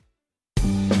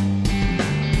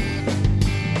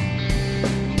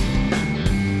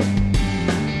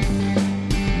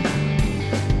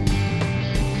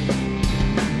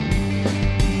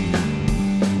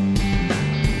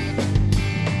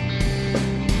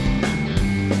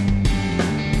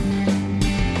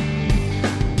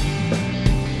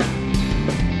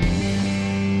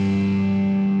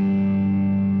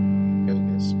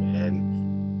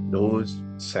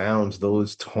sounds,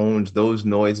 those tones, those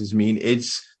noises mean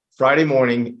it's Friday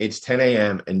morning, it's 10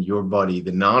 a.m., and your buddy,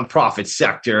 the nonprofit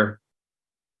sector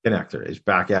connector, is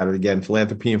back at it again.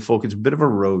 Philanthropy and Focus, a bit of a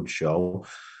road show,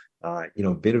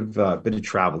 bit of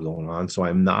travel going on. So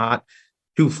I'm not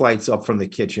two flights up from the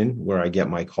kitchen where I get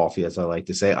my coffee, as I like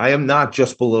to say. I am not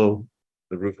just below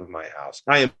the roof of my house.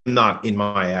 I am not in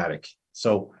my attic.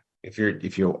 So if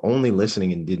you're only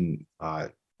listening and didn't go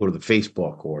to the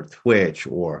Facebook or Twitch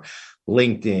or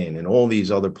LinkedIn and all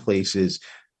these other places,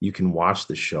 you can watch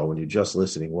the show and you're just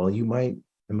listening. Well,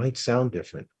 it might sound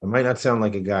different. I might not sound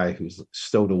like a guy who's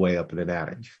stowed away up in an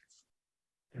attic.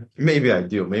 Maybe I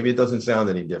do. Maybe it doesn't sound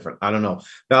any different. I don't know.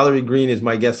 Valerie Green is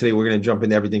my guest today. We're going to jump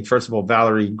into everything. First of all,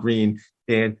 Valerie Green,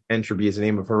 Dan Entropy is the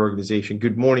name of her organization.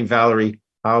 Good morning, Valerie.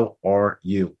 How are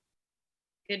you?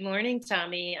 Good morning,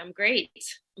 Tommy. I'm great.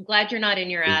 I'm glad you're not in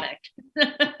your attic.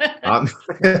 um,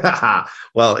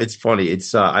 well, it's funny.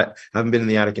 I haven't been in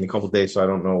the attic in a couple of days, so I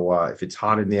don't know if it's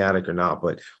hot in the attic or not.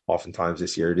 But oftentimes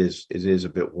this year it is a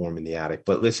bit warm in the attic.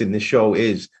 But listen, this show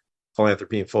is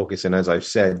Philanthropy and Focus, and as I've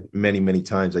said many, many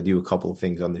times, I do a couple of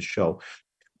things on this show.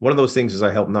 One of those things is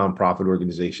I help nonprofit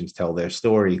organizations tell their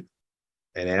story.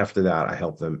 And after that, I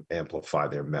help them amplify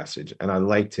their message. And I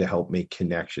like to help make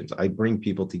connections. I bring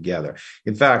people together.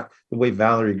 In fact, the way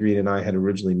Valerie Green and I had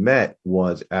originally met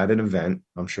was at an event,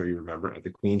 I'm sure you remember, at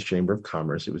the Queen's Chamber of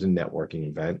Commerce. It was a networking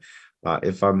event.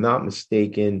 If I'm not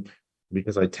mistaken,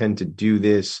 because I tend to do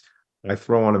this, I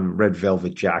throw on a red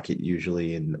velvet jacket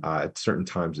usually at certain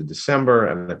times in December.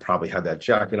 And I probably had that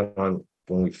jacket on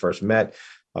when we first met.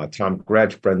 Tom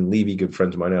Gretsch, Brendan Levy, good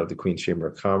friends of mine out of the Queen's Chamber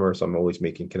of Commerce. I'm always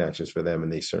making connections for them,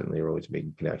 and they certainly are always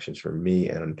making connections for me.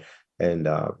 And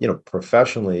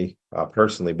professionally,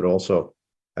 personally, but also,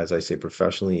 as I say,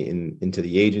 professionally into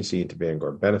the agency, into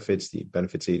Vanguard Benefits, the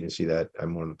benefits agency that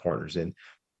I'm one of the partners in,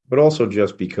 but also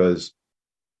just because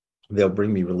they'll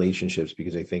bring me relationships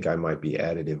because they think I might be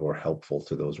additive or helpful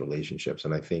to those relationships.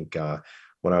 And I think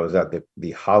when I was at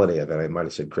the holiday event, I might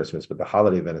have said Christmas, but the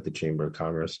holiday event at the Chamber of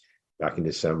Commerce back in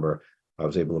December, I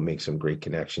was able to make some great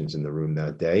connections in the room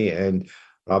that day. And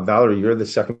Valerie, you're the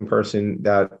second person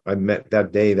that I met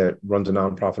that day that runs a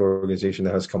nonprofit organization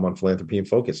that has come on Philanthropy and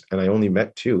Focus. And I only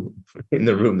met two in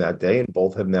the room that day, and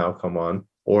both have now come on,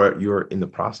 or you're in the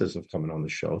process of coming on the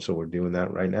show. So we're doing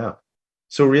that right now.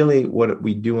 So really what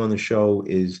we do on the show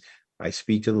is I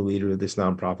speak to the leader of this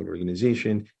nonprofit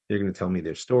organization. They're going to tell me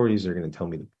their stories. They're going to tell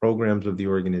me the programs of the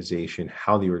organization,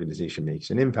 how the organization makes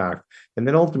an impact. And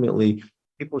then ultimately,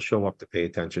 people show up to pay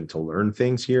attention to learn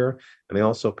things here. And they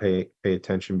also pay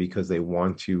attention because they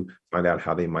want to find out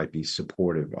how they might be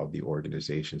supportive of the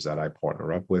organizations that I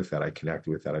partner up with, that I connect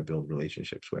with, that I build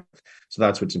relationships with. So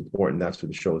that's what's important. That's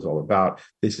what the show is all about.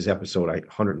 This is episode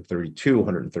 132,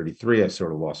 133. I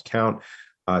sort of lost count.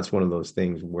 It's one of those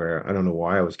things where I don't know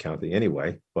why I was counting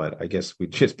anyway, but I guess we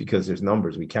just because there's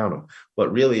numbers, we count them.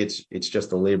 But really, it's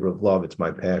just a labor of love. It's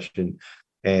my passion.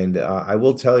 And I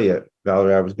will tell you,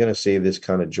 Valerie, I was going to save this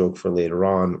kind of joke for later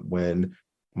on when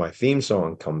my theme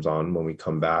song comes on, when we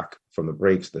come back from the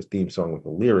breaks, the theme song with the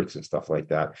lyrics and stuff like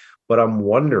that. But I'm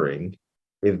wondering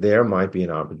if there might be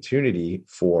an opportunity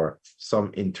for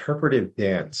some interpretive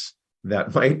dance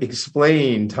that might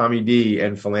explain Tommy D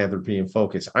and Philanthropy and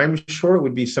Focus. I'm sure it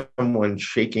would be someone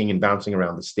shaking and bouncing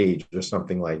around the stage or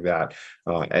something like that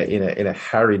in a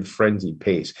harried, frenzied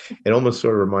pace. It almost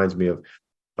sort of reminds me of,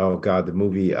 oh God, the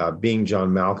movie Being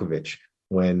John Malkovich,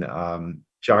 when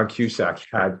John Cusack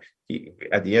at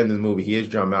the end of the movie, he is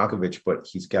John Malkovich, but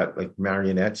he's got like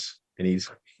marionettes and he's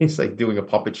like doing a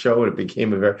puppet show, and it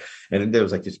became and there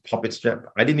was like this puppet strip.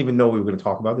 I didn't even know we were going to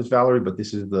talk about this, Valerie, but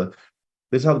this is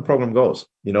how the program goes.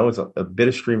 It's a bit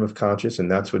of stream of conscious, and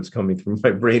that's what's coming through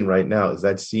my brain right now is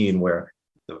that scene where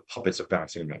the puppets are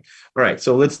bouncing around. All right,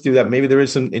 so let's do that. Maybe there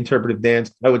is some interpretive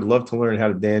dance. I would love to learn how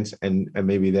to dance, and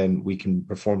maybe then we can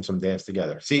perform some dance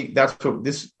together. See, that's what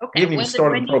this. Okay, we haven't even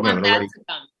started the program already. To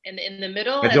come? In the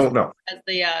middle? I don't know. As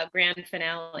the grand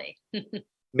finale.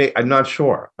 I'm not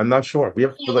sure. We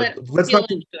have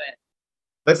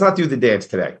let's not do the dance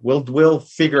today. We'll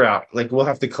figure out, like, we'll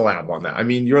have to collab on that. I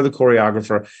mean, you're the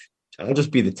choreographer. I'll just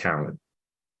be the talent.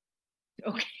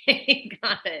 Okay,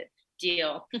 got it.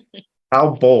 Deal.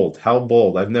 How bold.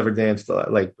 I've never danced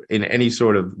like in any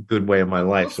sort of good way in my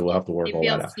life, so we'll have to work all that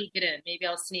out. Maybe I'll sneak it in. Maybe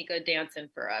I'll sneak a dance in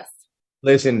for us.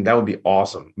 Listen, that would be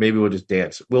awesome. Maybe we'll just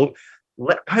dance.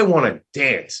 I want to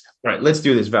dance. All right, let's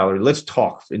do this, Valerie. Let's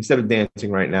talk instead of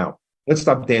dancing right now. Let's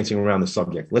stop dancing around the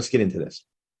subject. Let's get into this.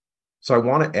 So I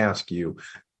want to ask you,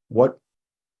 what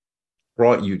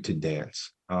brought you to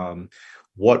dance?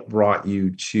 What brought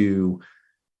you to,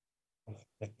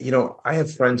 I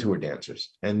have friends who are dancers,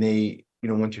 and they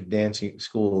went to dancing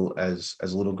school as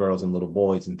little girls and little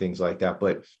boys and things like that.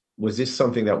 But was this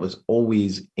something that was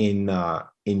always in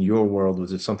your world?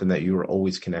 Was it something that you were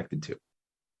always connected to?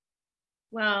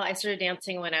 Well, I started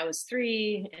dancing when I was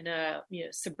 3 in a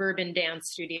suburban dance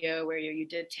studio where you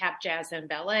did tap, jazz, and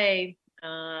ballet.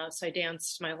 So I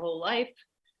danced my whole life.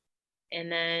 And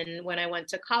then when I went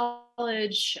to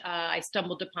college, I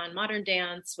stumbled upon modern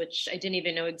dance, which I didn't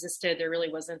even know existed. There really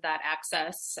wasn't that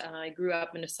access. I grew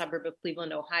up in a suburb of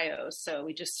Cleveland, Ohio, so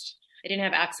I didn't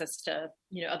have access to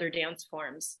other dance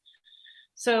forms.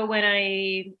 So when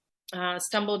I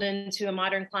stumbled into a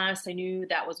modern class, I knew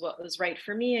that was what was right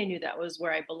for me. I knew that was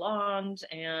where I belonged,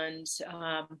 and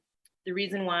the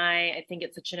reason why I think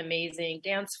it's such an amazing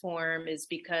dance form is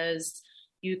because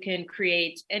you can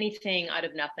create anything out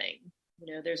of nothing.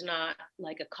 There's not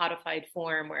like a codified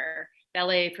form where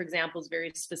ballet, for example, is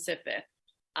very specific.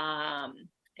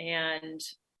 And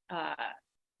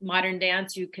modern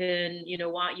dance, you can, you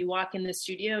walk in the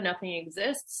studio, nothing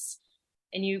exists,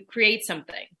 and you create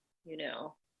something,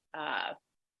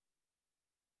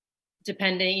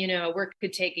 depending, a work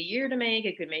could take a year to make,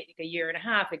 it could make a year and a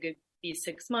half, it could be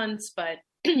 6 months, but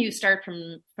you start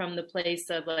from the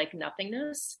place of like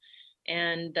nothingness.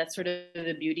 And that's sort of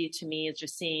the beauty to me, is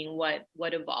just seeing what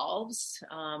evolves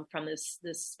from this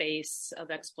space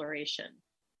of exploration.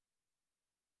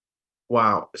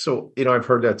 Wow. So, I've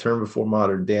heard that term before,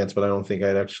 modern dance, but I don't think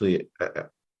I'd actually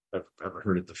I've ever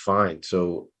heard it defined.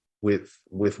 So with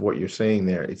what you're saying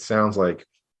there, it sounds like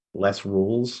less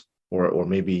rules, or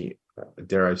maybe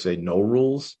dare I say no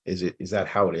rules? Is that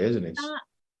how it is? And it's Uh,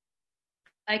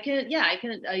 I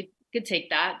could take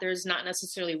that. There's not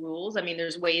necessarily rules. I mean,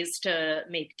 there's ways to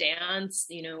make dance,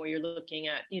 where you're looking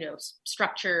at,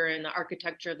 structure and the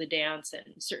architecture of the dance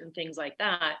and certain things like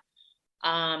that,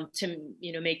 to,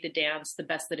 make the dance the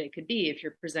best that it could be if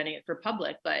you're presenting it for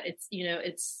public. But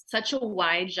it's such a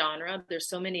wide genre. There's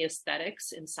so many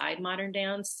aesthetics inside modern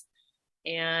dance.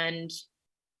 And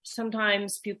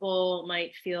sometimes people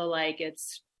might feel like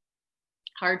it's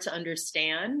hard to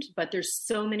understand, but there's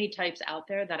so many types out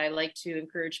there that I like to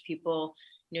encourage people,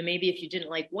 maybe if you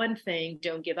didn't like one thing,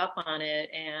 don't give up on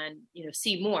it, and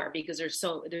see more, because there's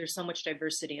so much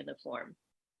diversity in the form.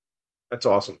 That's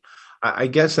awesome. I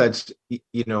guess that's,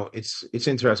 it's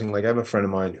interesting. Like, I have a friend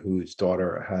of mine whose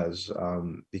daughter has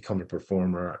become a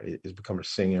performer, has become a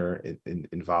singer,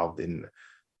 involved in,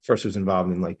 first was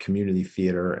involved in like community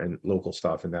theater and local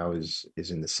stuff, and now is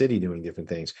in the city doing different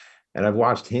things. And I've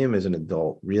watched him as an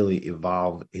adult really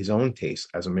evolve his own taste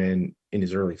as a man in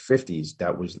his early 50s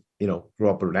that was, grew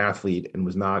up an athlete and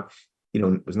was not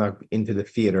into the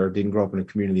theater, didn't grow up in a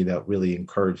community that really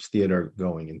encouraged theater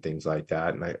going and things like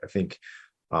that. And I think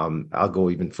I'll go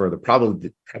even further,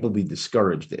 probably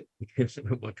discouraged it.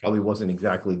 It probably wasn't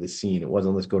exactly the scene. It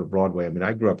wasn't, let's go to Broadway. I mean,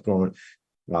 I grew up growing,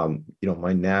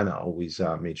 my Nana always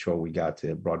made sure we got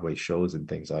to Broadway shows and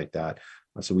things like that.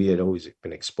 So we had always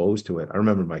been exposed to it. I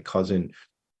remember my cousin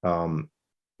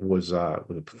was a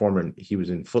performer, and he was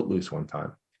in Footloose one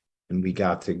time, and we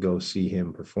got to go see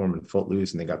him perform in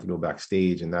Footloose, and they got to go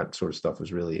backstage, and that sort of stuff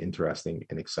was really interesting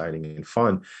and exciting and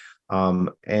fun.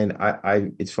 And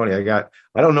it's funny, I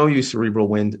don't know you, Cerebral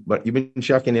Wind, but you've been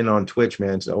checking in on Twitch,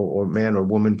 man. So, or man or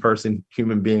woman, person,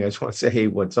 human being. I just want to say, hey,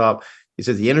 what's up? He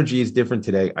says the energy is different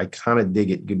today. I kind of dig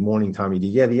it. Good morning, Tommy D.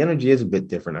 Yeah, the energy is a bit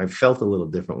different. I felt a little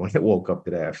different when I woke up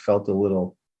today. I felt a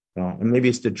little, and maybe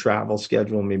it's the travel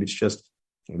schedule. Maybe it's just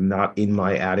I'm not in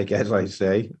my attic, as I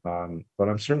say, but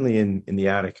I'm certainly in the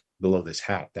attic below this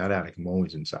hat. That attic, I'm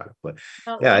always inside of. But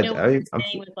Well, yeah, what you're I'm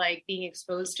saying with like being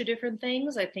exposed to different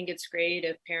things, I think it's great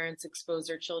if parents expose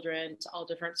their children to all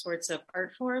different sorts of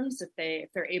art forms if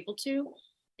they're able to,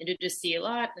 and to just see a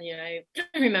lot. I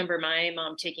remember my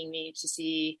mom taking me to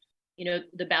see,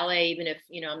 the ballet, even if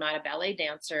I'm not a ballet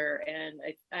dancer, and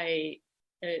I'm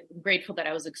grateful that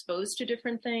I was exposed to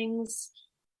different things,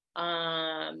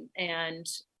 and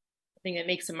I think it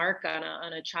makes a mark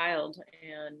on a child,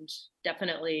 and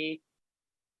definitely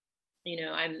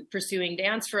I'm pursuing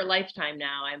dance for a lifetime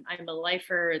now. I'm a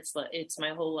lifer. It's my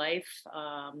whole life.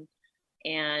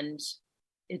 And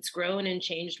it's grown and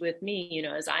changed with me,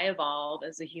 as I evolve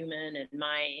as a human, and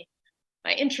my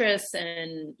interests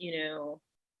and,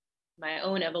 my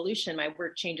own evolution, my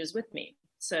work changes with me.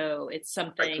 So it's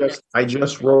something I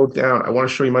just wrote down. I want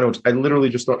to show you my notes. I literally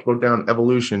just wrote down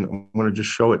evolution. I want to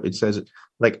just show it. It says,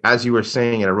 like, as you were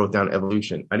saying it, I wrote down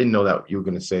evolution. I didn't know that you were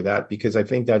going to say that, because I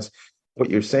think that's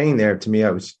what you're saying there to me. I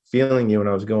was feeling you, and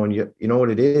I was going, you know what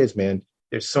it is, man?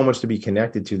 There's so much to be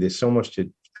connected to. There's so much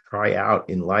to try out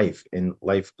in life, and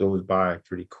life goes by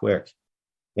pretty quick.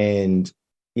 And,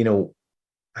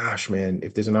 gosh, man,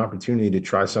 if there's an opportunity to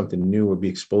try something new or be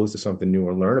exposed to something new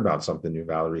or learn about something new,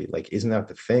 Valerie, like, isn't that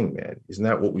the thing, man? Isn't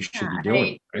that what we should Yeah, be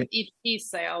doing, with right? each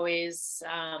piece, I always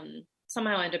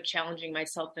somehow end up challenging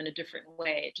myself in a different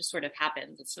way. It just sort of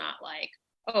happens. It's not like,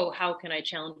 oh, how can I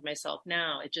challenge myself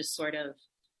now? It just sort of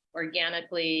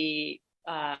organically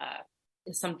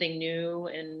is something new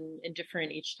and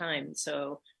different each time.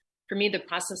 So for me, the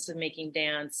process of making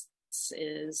dance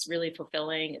is really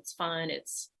fulfilling. It's fun.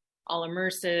 It's all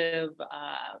immersive.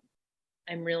 I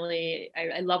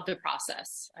love the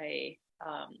process.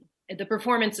 The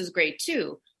performance is great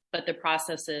too, but the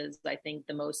process is, I think,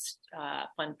 the most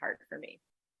fun part for me.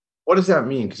 What does that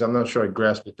mean? Because I'm not sure I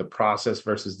grasp it. The process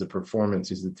versus the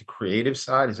performance. Is it the creative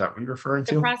side? Is that what you're referring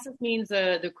The to? process means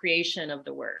the creation of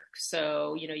the work.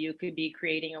 So, you could be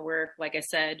creating a work, like I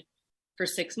said, for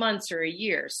 6 months or a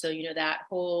year. So, that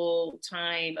whole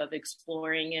time of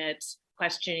exploring it,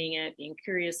 questioning it, being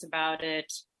curious about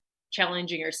it,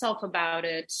 challenging yourself about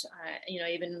it.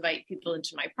 I even invite people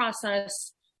into my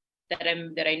process that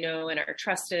I know and are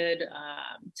trusted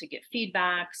to get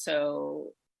feedback.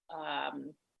 So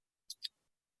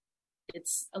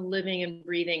it's a living and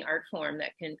breathing art form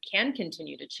that can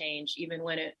continue to change even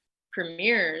when it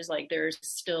premieres. Like, there's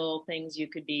still things you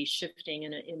could be shifting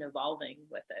and evolving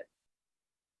with it.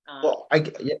 Well,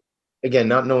 yeah, again,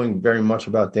 not knowing very much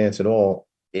about dance at all,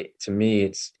 to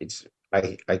me,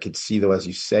 I could see though, as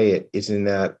you say it, isn't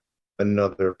that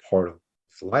another part of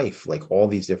life? Like all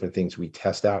these different things we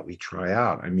test out, we try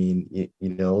out. I mean,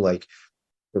 like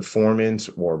performance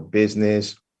or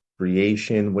business,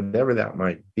 creation, whatever that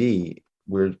might be,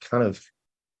 we're kind of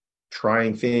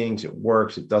trying things. It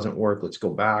works, it doesn't work. Let's go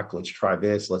back. Let's try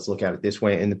this. Let's look at it this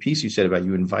way. And the piece you said about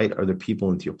you invite other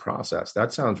people into your process,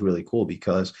 that sounds really cool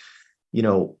because, you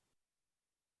know,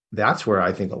 that's where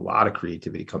I think a lot of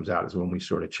creativity comes out, is when we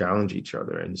sort of challenge each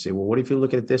other and say, well, what if you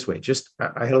look at it this way?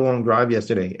 I had a long drive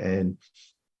yesterday, and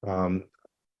um,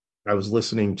 I was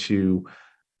listening to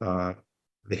the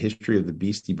history of the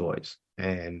Beastie Boys,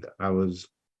 and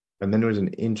then there was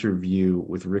an interview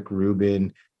with Rick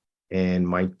Rubin and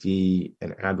Mike D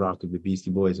and Ad Rock of the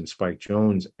Beastie Boys and Spike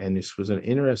Jones, and this was an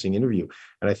interesting interview.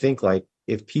 And I think, like,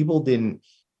 if people didn't,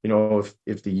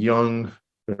 if the young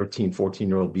 13,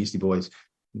 14-year-old Beastie Boys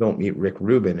don't meet Rick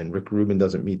Rubin, and Rick Rubin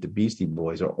doesn't meet the Beastie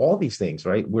Boys, or all these things,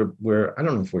 right? We're I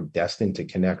don't know if we're destined to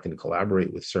connect and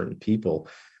collaborate with certain people,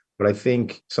 but I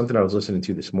think something I was listening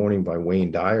to this morning by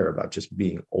Wayne Dyer about just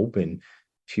being open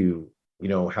to,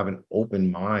 have an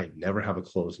open mind, never have a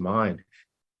closed mind.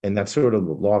 And that's sort of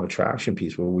the law of attraction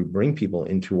piece, where we bring people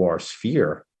into our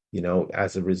sphere,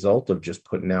 as a result of just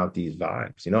putting out these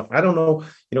vibes. I don't know,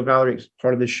 Valerie,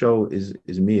 part of this show is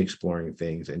me exploring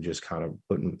things and just kind of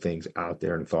putting things out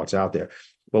there and thoughts out there.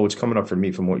 But what's coming up for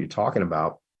me from what you're talking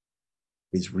about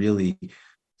is really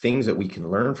things that we can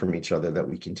learn from each other, that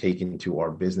we can take into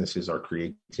our businesses, our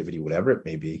creativity, whatever it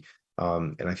may be.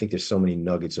 And I think there's so many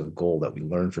nuggets of gold that we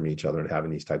learn from each other and having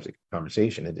these types of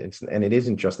conversation. And it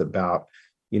isn't just about,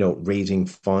 raising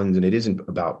funds, and it isn't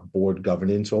about board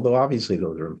governance, although obviously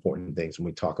those are important things when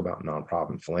we talk about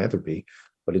nonprofit philanthropy,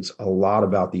 but it's a lot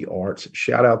about the arts.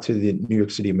 Shout out to the New York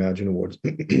City Imagine Awards.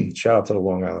 Shout out to the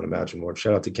Long Island Imagine Awards.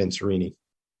 Shout out to Ken Serini,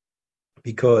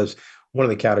 because one of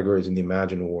the categories in the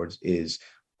Imagine Awards is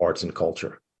arts and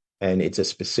culture. And it's a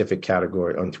specific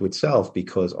category unto itself,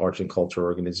 because arts and culture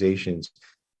organizations,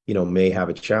 may have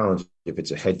a challenge if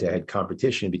it's a head-to-head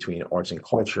competition between arts and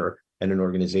culture and an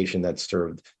organization that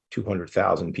served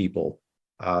 200,000 people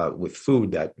with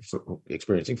food,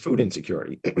 experiencing food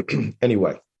insecurity.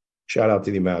 Anyway, shout out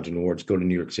to the Imagine Awards. Go to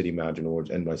New York City Imagine Awards,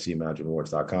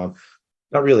 nycimagineawards.com.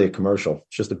 Not really a commercial,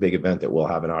 it's just a big event that we'll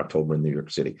have in October in New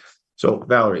York City. So,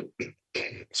 Valerie,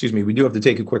 excuse me, we do have to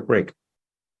take a quick break.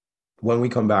 When we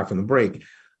come back from the break,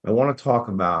 I want to talk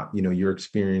about, your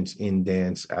experience in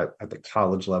dance at the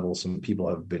college level. Some people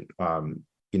have been,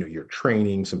 your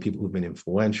training, some people who've been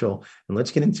influential, and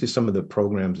let's get into some of the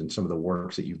programs and some of the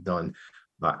works that you've done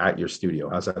at your studio.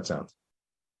 How's that sound?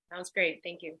 Sounds great.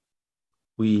 Thank you.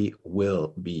 We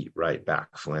will be right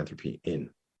back. Philanthropy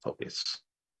in Focus.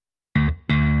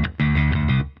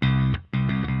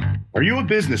 Are you a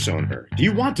business owner? Do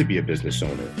you want to be a business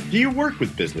owner? Do you work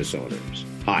with business owners?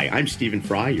 Hi, I'm Stephen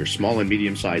Fry, your small and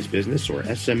medium-sized business, or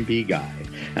SMB guy,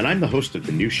 and I'm the host of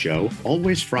the new show,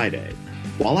 Always Friday.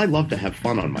 While I love to have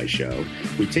fun on my show,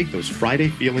 we take those Friday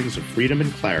feelings of freedom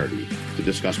and clarity to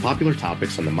discuss popular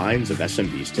topics on the minds of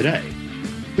SMBs today.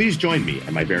 Please join me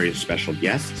and my various special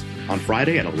guests on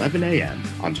Friday at 11 a.m.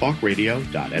 on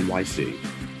talkradio.nyc.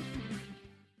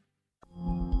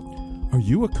 Are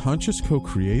you a conscious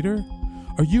co-creator?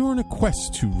 Are you on a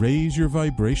quest to raise your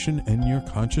vibration and your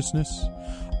consciousness?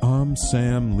 I'm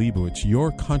Sam Leibowitz,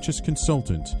 your conscious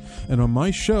consultant, and on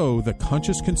my show, The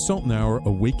Conscious Consultant Hour,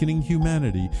 Awakening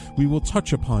Humanity, we will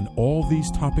touch upon all these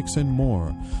topics and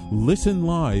more. Listen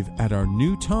live at our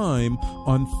new time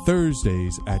on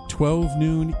Thursdays at 12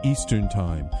 noon Eastern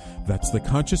Time. That's The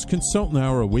Conscious Consultant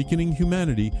Hour, Awakening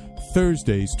Humanity,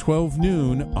 Thursdays 12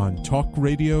 noon on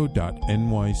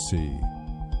talkradio.nyc.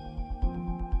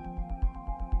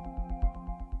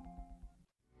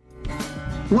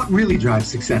 What really drives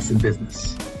success in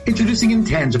business? Introducing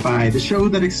Intangify, the show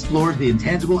that explores the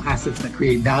intangible assets that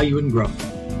create value and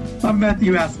growth. I'm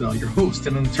Matthew Asbell, your host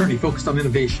and an attorney focused on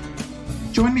innovation.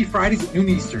 Join me Fridays at noon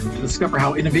Eastern to discover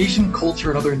how innovation, culture,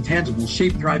 and other intangibles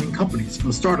shape thriving companies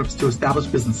from startups to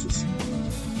established businesses.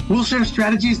 We'll share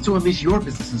strategies to unleash your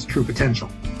business's true potential.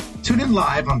 Tune in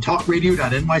live on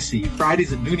talkradio.nyc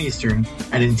Fridays at noon Eastern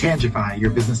and Intangify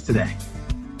your business today.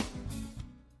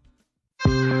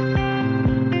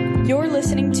 You're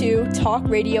listening to Talk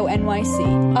Radio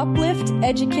NYC. Uplift,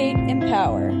 educate,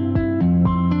 empower.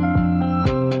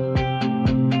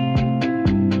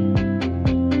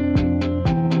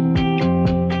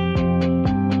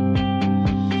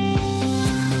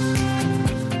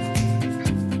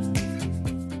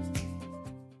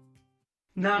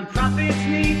 Nonprofits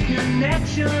need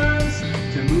connections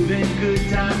to move in good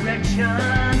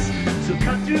directions. So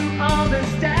cut through all the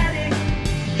static.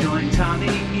 Join Tommy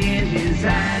in his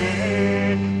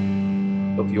attic.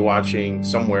 If you're watching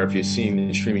somewhere, if you're seeing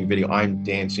the streaming video, I'm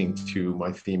dancing to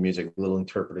my theme music, little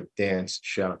interpretive dance.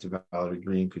 Shout out to Valerie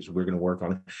Green, because we're going to work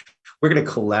on it. We're going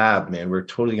to collab, man. We're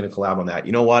totally going to collab on that.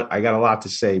 You know what? I got a lot to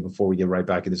say before we get right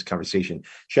back in this conversation.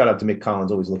 Shout out to Mick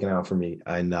Collins, always looking out for me.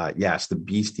 And yes, the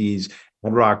Beasties,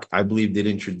 Red Rock, I believe, did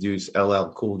introduce LL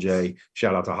Cool J.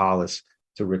 Shout out to Hollis,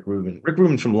 to Rick Rubin. Rick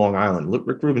Rubin's from Long Island.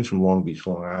 Rick Rubin's from Long Beach,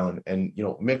 Long Island. And, you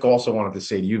know, Mick also wanted to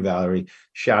say to you, Valerie,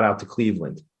 shout out to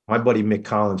Cleveland. My buddy Mick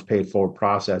Collins, paid forward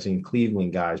processing,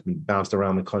 Cleveland guy, has been bounced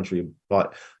around the country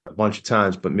but a bunch of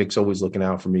times, but Mick's always looking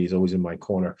out for me. He's always in my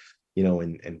corner, you know,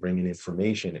 and bringing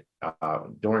information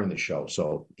during the show.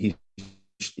 So he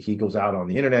goes out on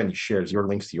the internet and he shares your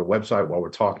links to your website while we're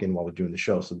talking, while we're doing the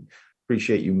show. So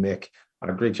appreciate you, Mick.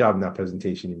 A great job in that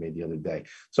presentation you made the other day.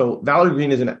 So Valerie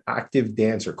Green is an active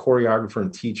dancer, choreographer,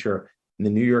 and teacher in the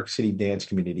New York City dance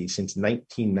community since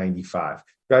 1995.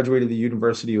 Graduated the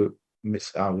University of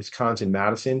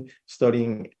Wisconsin-Madison,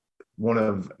 studying one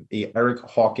of Eric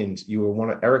Hawkins. You were one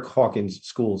of Eric Hawkins'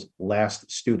 school's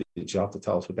last students. You'll have to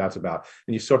tell us what that's about.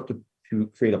 And you start to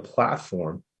create a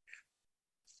platform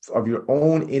of your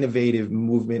own innovative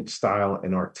movement, style,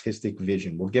 and artistic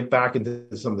vision. We'll get back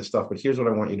into some of the stuff, but here's what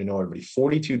I want you to know, everybody.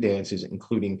 42 dances,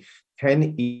 including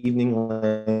 10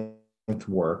 evening-length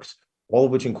works, all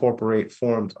of which incorporate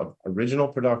forms of original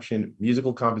production,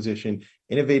 musical composition,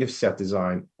 innovative set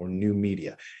design, or new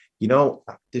media. You know,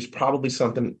 there's probably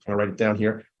something, I'll write it down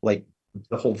here, like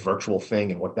the whole virtual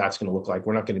thing and what that's going to look like.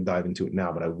 We're not going to dive into it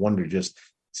now, but I wonder just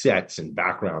sets and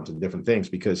backgrounds and different things,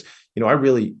 because, you know, I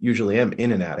really usually am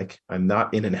in an attic. I'm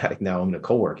not in an attic now. I'm in a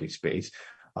co-working space.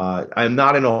 I'm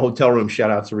not in a hotel room.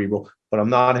 Shout out Cerebral, but I'm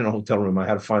not in a hotel room. I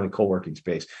had to find a co-working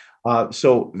space.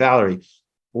 So Valerie,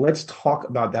 let's talk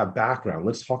about that background.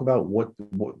 Let's talk about what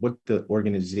the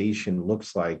organization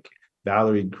looks like.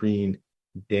 Valerie Green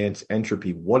Dance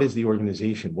Entropy. What is the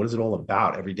organization? What is it all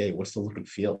about every day? What's the look and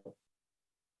feel?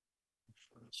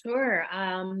 Sure.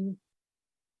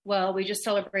 Well, we just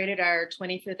celebrated our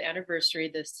 25th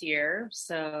anniversary this year,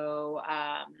 so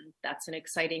that's an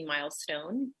exciting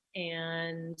milestone.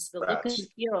 And the look and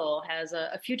feel has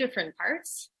a few different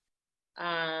parts.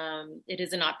 It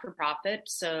is a not-for-profit,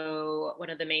 so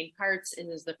one of the main parts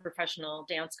is the professional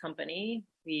dance company.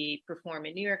 We perform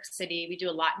in New York City. We do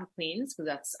a lot in Queens because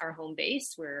that's our home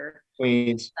base. We're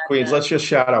Queens. Let's just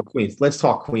shout out Queens. Let's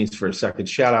talk Queens for a second.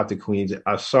 Shout out to Queens.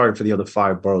 Sorry for the other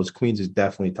 5 boroughs. Queens is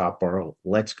definitely top borough.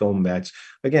 Let's go Mets.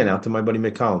 Again, out to my buddy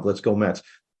Mick Collins. Let's go Mets.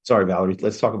 Sorry, Valerie.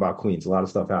 Let's talk about Queens. A lot of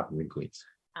stuff happened in Queens.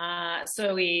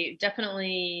 So we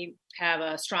definitely have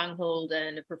a stronghold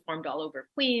and have performed all over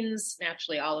Queens,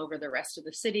 naturally all over the rest of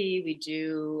the city. We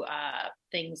do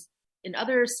things in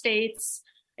other states.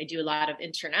 I do a lot of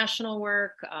international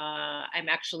work. I'm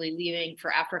actually leaving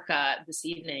for Africa this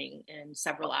evening in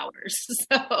several hours.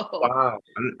 So, wow,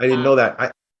 I didn't know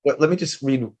that. Let me just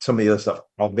read some of the other stuff.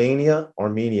 Albania,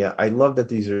 Armenia. I love that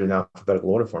these are in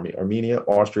alphabetical order for me. Armenia,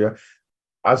 Austria,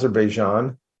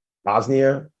 Azerbaijan,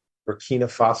 Bosnia, Burkina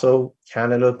Faso,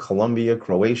 Canada, Colombia,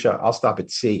 Croatia. I'll stop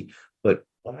at C. But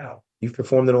wow, you've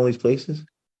performed in all these places?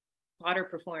 Water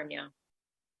perform, yeah.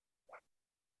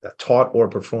 taught or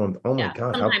performed. Oh my Yeah,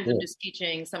 God, how sometimes I'm cool. just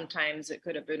teaching, sometimes it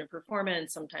could have been a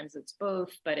performance, sometimes it's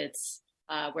both, but it's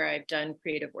where I've done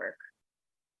creative work.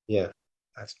 Yeah,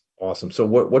 that's awesome. So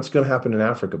what's going to happen in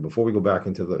Africa before we go back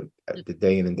into the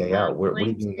day in and day out? What are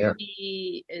you doing there?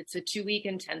 It's a 2-week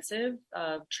intensive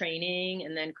of training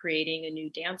and then creating a new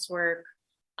dance work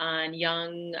on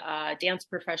young dance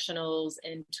professionals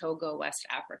in Togo, West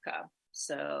Africa.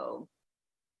 So,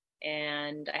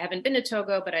 and I haven't been to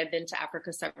Togo, but I've been to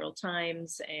Africa several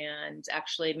times and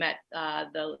actually met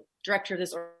the director of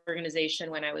this organization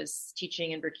when I was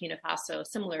teaching in Burkina Faso, a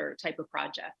similar type of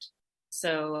project.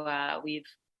 So we've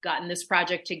gotten this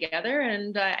project together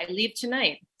and I leave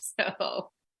tonight.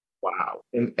 So Wow.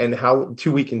 And how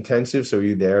 2-week intensive? So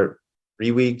you're there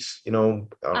 3 weeks, a little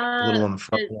on the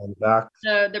front and on the back.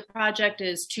 the project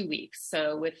is 2 weeks.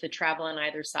 So with the travel on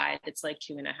either side, it's like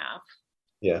 2.5.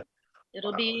 Yeah.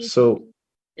 It'll Wow. be So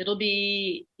it'll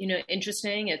be,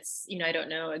 interesting. It's, I don't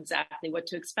know exactly what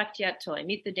to expect yet till I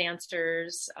meet the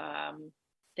dancers.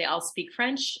 They all speak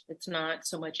French. It's not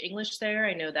so much English there.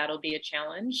 I know that'll be a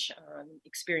challenge.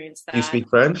 Experience that. you speak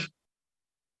French?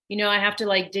 I have to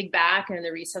like dig back in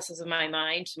the recesses of my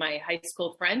mind to my high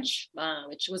school French,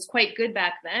 which was quite good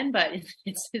back then, but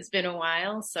it's been a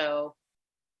while. So,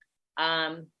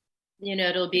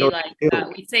 it'll be like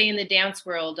we say in the dance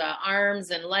world, arms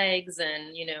and legs,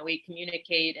 and we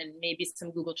communicate and maybe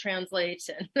some Google Translate,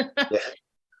 and Yeah.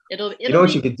 it'll You know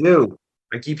what you could do?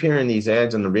 I keep hearing these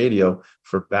ads on the radio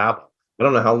for Babbel. I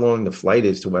don't know how long the flight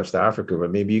is to West Africa, but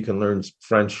maybe you can learn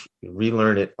French,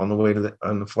 relearn it on the way to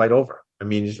on the flight over. I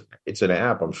mean, it's an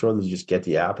app. I'm sure they'll just get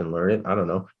the app and learn it. I don't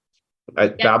know.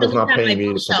 Babbel's not paying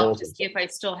me to promote to see if I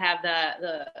still have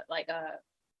the like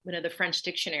one of the French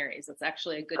dictionaries. It's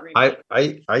actually a good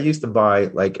I used to buy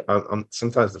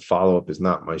sometimes the follow-up is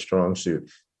not my strong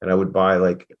suit, and I would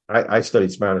buy I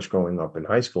studied Spanish growing up in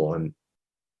high school, and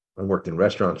I worked in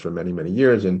restaurants for many, many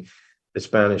years, and the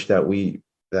Spanish that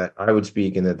I would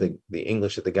speak and that the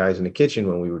English that the guys in the kitchen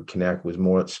when we would connect was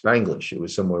more Spanglish. It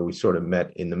was somewhere we sort of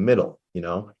met in the middle,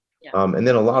 Yeah. And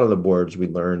then a lot of the words we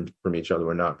learned from each other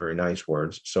were not very nice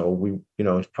words. So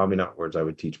it's probably not words I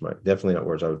would teach definitely not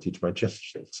words I would teach my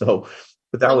children. So,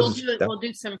 but that we'll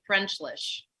do some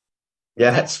Frenchlish.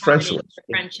 Yeah, it's Frenchlish.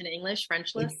 French and English,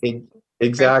 Frenchlish.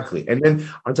 Exactly. And then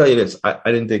I'll tell you this, I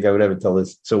didn't think I would ever tell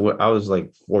this. So I was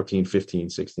like 14, 15,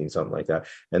 16, something like that.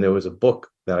 And there was a book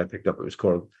that I picked up. It was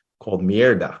called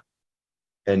Mierda.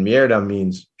 And mierda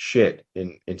means shit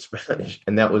in Spanish.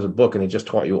 And that was a book, and it just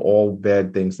taught you all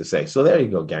bad things to say. So there you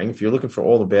go, gang. If you're looking for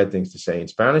all the bad things to say in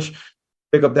Spanish,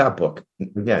 pick up that book.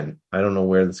 Again, I don't know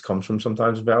where this comes from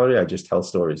sometimes, Valerie. I just tell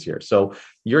stories here. So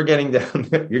you're getting down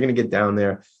there. You're going to get down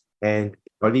there. And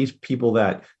are these people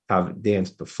that have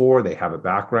danced before? They have a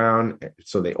background.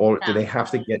 So do they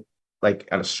have to get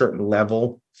at a certain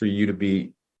level for you to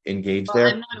be engaged there?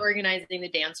 I'm not organizing the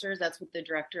dancers. That's what the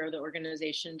director of the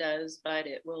organization does, but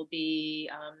it will be,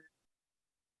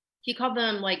 he called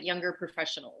them younger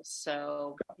professionals.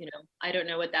 So, I don't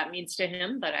know what that means to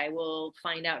him, but I will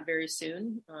find out very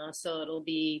soon. So it'll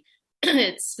be,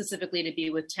 it's specifically to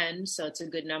be with 10. So it's a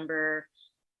good number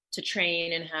to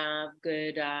train and have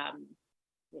good,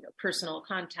 personal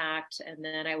contact. And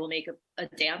then I will make a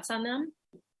dance on them.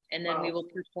 And then we will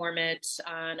perform it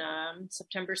on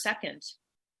September 2nd.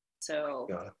 So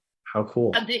how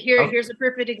cool. Here's a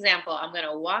perfect example. I'm going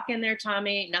to walk in there,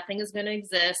 Tommy. Nothing is going to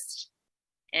exist.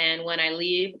 And when I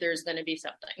leave, there's going to be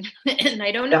something. And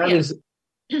I don't know yet.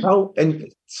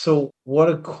 And so what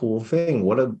a cool thing.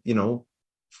 What a,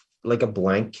 like a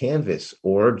blank canvas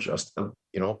or just a,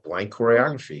 blank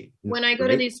choreography. When I go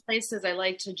to these places, I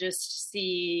like to just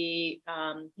see,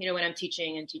 when I'm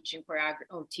teaching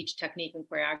choreography, teach technique and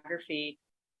choreography,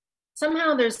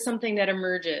 somehow there's something that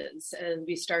emerges as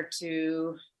we start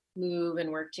to move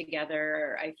and work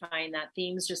together. I find that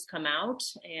themes just come out,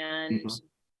 and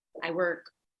I work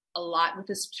a lot with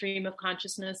the stream of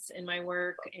consciousness in my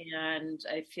work, and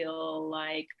I feel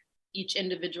like each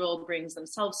individual brings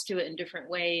themselves to it in different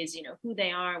ways, who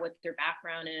they are, what their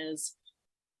background is,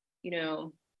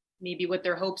 maybe what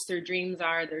their hopes, their dreams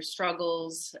are, their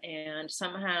struggles, and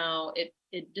somehow it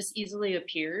just easily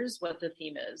appears what the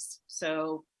theme is.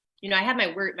 So, I have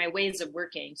my ways of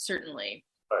working, certainly.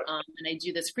 Right. And I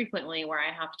do this frequently where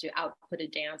I have to output a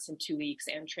dance in 2 weeks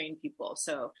and train people.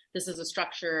 So this is a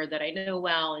structure that I know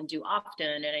well and do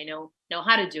often, and I know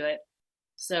how to do it.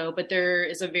 So, but there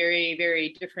is a very,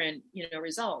 very different,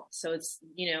 result. So it's,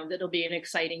 it'll be an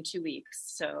exciting 2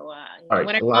 weeks. So All right,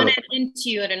 when I a lot run of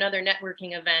into you at another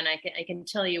networking event, I can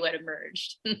tell you what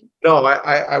emerged. no,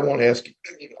 I won't ask.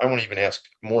 I won't even ask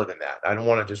more than that. I don't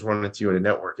want to just run into you at a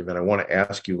network event. I want to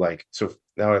ask you, like, so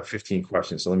now I have 15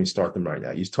 questions. So let me start them right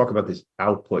now. You talk about this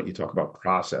output. You talk about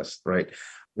process, right?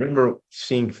 I remember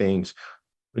seeing things.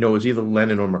 It was either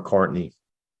Lennon or McCartney,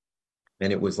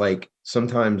 and it was like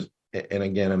sometimes. And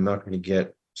again, I'm not going to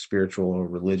get spiritual or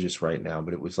religious right now,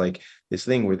 but it was like this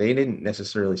thing where they didn't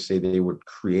necessarily say they were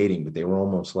creating, but they were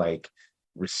almost like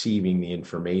receiving the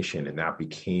information, and that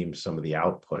became some of the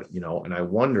output. And I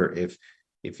wonder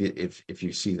if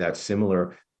you see that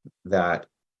similar, that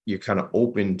you're kind of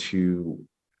open to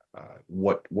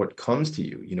what comes to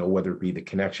you, whether it be the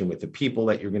connection with the people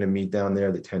that you're going to meet down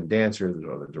there, the 10 dancers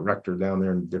or the director down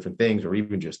there, and different things, or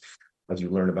even just as you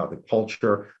learn about the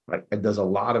culture, right? And does a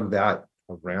lot of that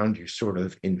around you sort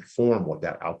of inform what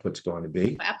that output's going to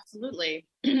be? Absolutely.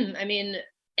 I mean,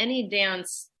 any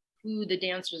dance, who the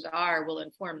dancers are will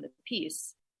inform the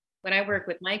piece. When I work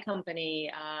with my company,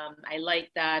 I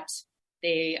like that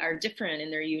they are different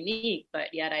and they're unique,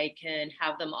 but yet I can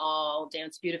have them all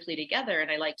dance beautifully together.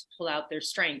 And I like to pull out their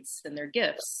strengths and their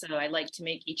gifts. So I like to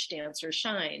make each dancer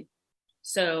shine.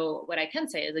 So what I can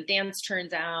say is the dance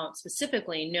turns out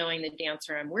specifically knowing the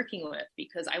dancer I'm working with,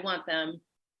 because I want them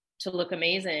to look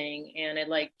amazing. And I'd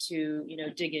like to,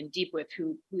 dig in deep with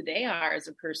who they are as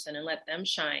a person and let them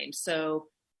shine. So,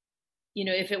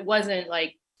 if it wasn't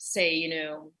like, say,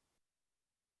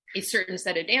 a certain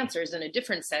set of dancers and a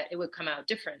different set, it would come out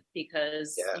different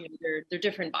because they're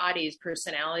different bodies,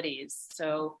 personalities.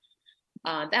 So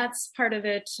that's part of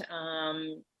it.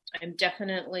 I'm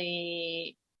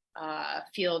definitely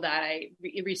feel that I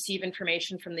receive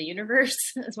information from the universe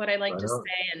is what I like to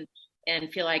say,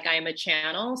 and feel like I'm a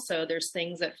channel. So there's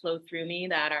things that flow through me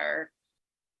that are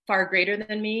far greater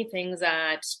than me, things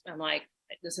that I'm like,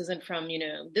 this isn't from,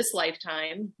 this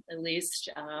lifetime, at least.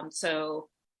 So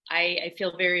I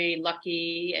feel very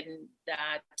lucky, and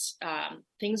that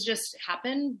things just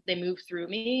happen. They move through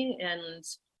me, and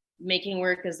making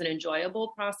work is an enjoyable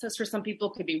process. For some people,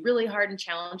 it could be really hard and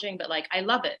challenging, but like, I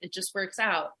love it. It just works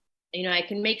out. I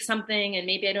can make something and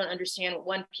maybe I don't understand what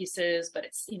one piece is, but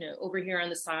it's, over here on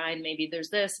the side, maybe there's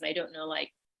this, and I don't know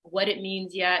like what it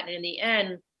means yet. And in the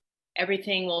end,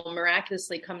 everything will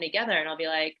miraculously come together, and I'll be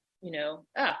like,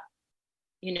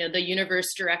 the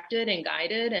universe directed and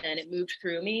guided, and it moved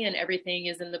through me, and everything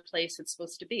is in the place it's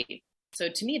supposed to be. So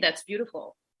to me, that's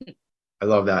beautiful. I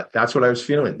love that. That's what I was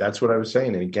feeling. That's what I was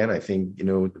saying. And again, I think, the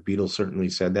Beatles certainly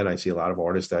said that. I see a lot of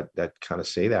artists that kind of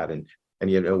say that. And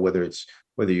whether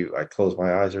I close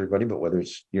my eyes, everybody, but whether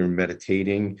it's you're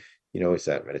meditating, it's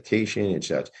that meditation, it's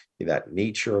that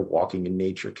nature, walking in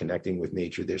nature, connecting with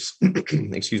nature. There's,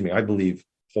 excuse me, I believe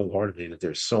wholeheartedly that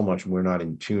there's so much we're not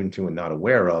in tune to and not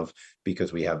aware of,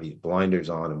 because we have these blinders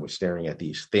on and we're staring at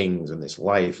these things and this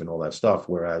life and all that stuff.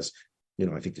 Whereas,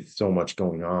 I think there's so much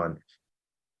going on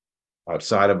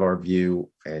outside of our view,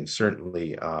 and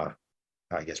certainly, I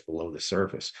guess, below the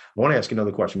surface. I want to ask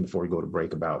another question before we go to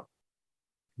break about,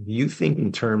 do you think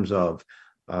in terms of,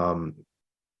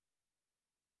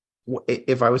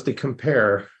 if I was to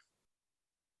compare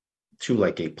to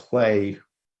like a play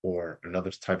or another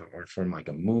type of art form, like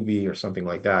a movie or something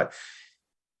like that,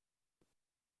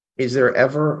 is there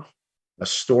ever a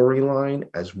storyline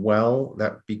as well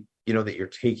that that you're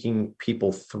taking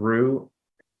people through?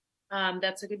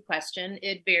 That's a good question.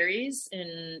 It varies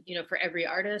for every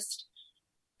artist.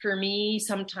 For me,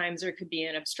 sometimes there could be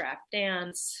an abstract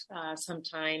dance.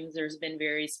 Sometimes there's been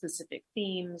very specific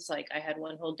themes. Like I had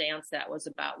one whole dance that was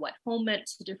about what home meant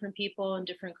to different people in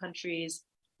different countries.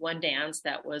 One dance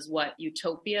that was what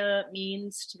utopia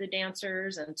means to the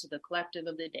dancers and to the collective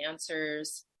of the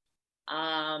dancers.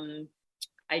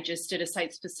 I just did a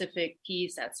site-specific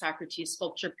piece at Socrates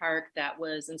Sculpture Park that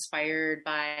was inspired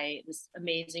by this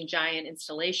amazing giant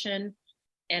installation.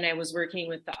 And I was working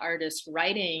with the artist's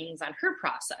writings on her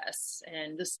process.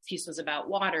 And this piece was about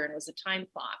water, and it was a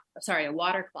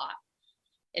water clock.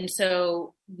 And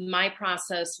so my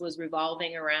process was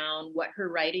revolving around what her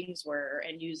writings were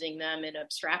and using them in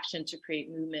abstraction to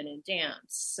create movement and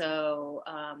dance. So,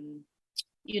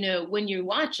 when you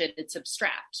watch it, it's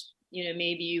abstract.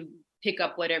 Maybe you pick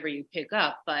up whatever you pick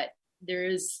up, but there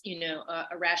is,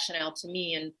 a rationale to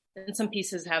me. And some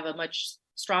pieces have a much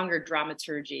stronger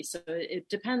dramaturgy. So it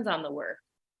depends on the work.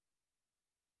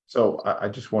 So I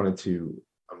just wanted to,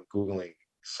 I'm Googling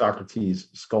Socrates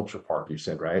Sculpture Park, you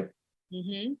said, right?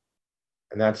 Mm-hmm.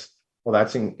 And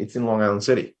it's in Long Island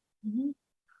City. Mm-hmm.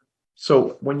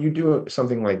 So when you do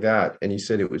something like that, and you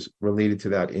said it was related to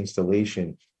that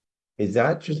installation, is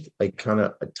that just like kind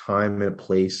of a time and a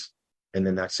place, and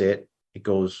then that's it?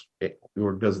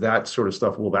 Or does that sort of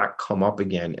stuff, will that come up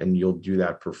again and you'll do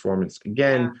that performance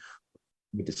again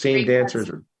with the same dancers?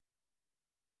 Or?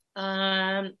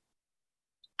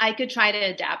 I could try to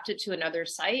adapt it to another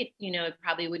site. It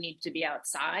probably would need to be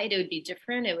outside. It would be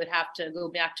different. It would have to go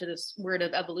back to this word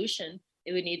of evolution.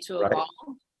 It would need to evolve.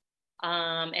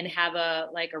 And have a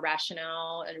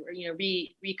rationale and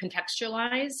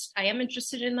recontextualized. I am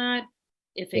interested in that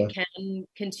if it can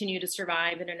continue to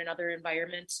survive in another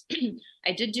environment.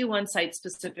 I did do one site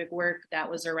specific work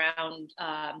that was around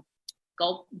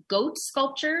goat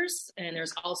sculptures, and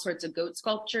there's all sorts of goat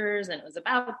sculptures, and it was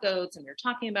about goats, and we were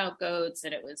talking about goats,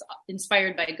 and it was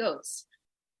inspired by goats.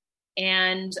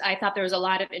 And I thought there was a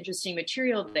lot of interesting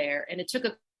material there, and it took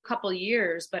a couple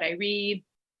years, but I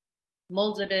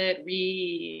molded it,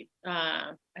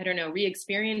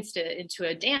 re-experienced it into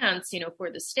a dance,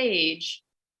 for the stage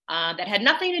that had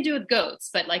nothing to do with goats,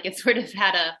 but it sort of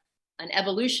had an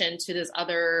evolution to this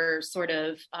other sort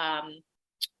of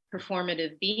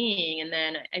performative being. And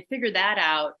then I figured that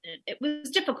out, and it was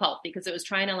difficult because it was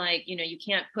trying to you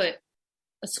can't put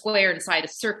a square inside a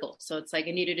circle. So it's it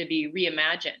needed to be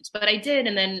reimagined, but I did.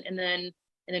 And then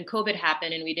COVID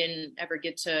happened, and we didn't ever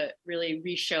get to really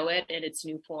re-show it in its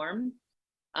new form.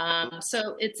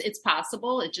 So it's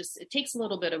possible. It takes a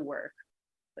little bit of work,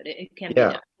 but it can be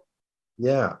done.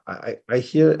 Yeah. I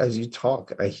hear, as you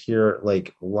talk, I hear a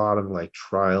lot of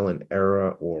trial and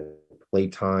error or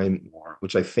playtime,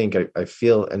 which I think I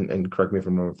feel, and correct me if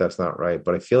I'm wrong if that's not right,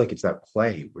 but I feel like it's that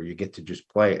play where you get to just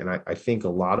play. And I think a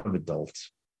lot of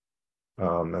adults,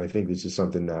 and I think this is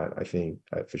something that I think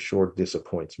for sure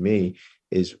disappoints me,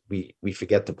 is we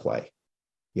forget to play.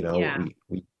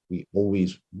 We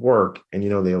always work, and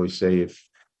they always say, if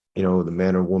the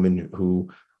man or woman who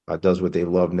does what they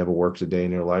love never works a day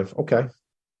in their life, okay,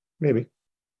 maybe.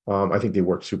 I think they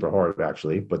work super hard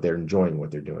actually, but they're enjoying what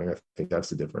they're doing. I think that's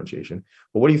the differentiation.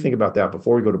 But what do you think about that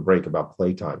before we go to break about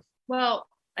playtime? Well,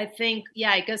 I think,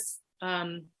 I guess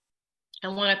I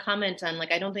want to comment on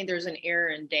I don't think there's an error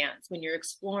in dance. When you're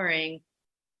exploring,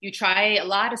 you try a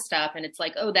lot of stuff and it's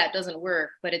oh, that doesn't work,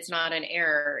 but it's not an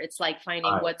error. It's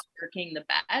finding what's working the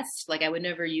best. I would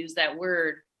never use that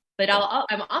word, but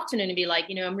I'm often going to be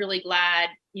I'm really glad,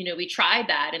 we tried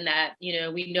that, and that,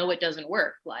 we know it doesn't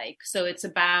work. So it's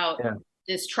about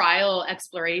this trial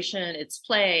exploration, it's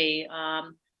play.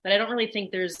 But I don't really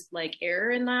think there's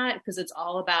error in that, because it's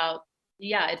all about,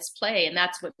 it's play. And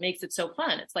that's what makes it so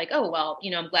fun. It's oh, well,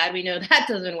 I'm glad we know that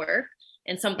doesn't work,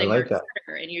 and something works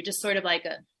better. And you're just sort of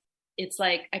it's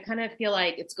I kind of feel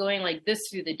it's going this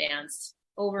through the dance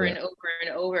over and over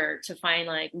and over to find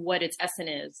what its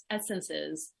essence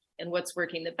is, and what's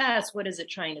working the best. What is it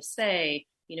trying to say?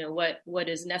 What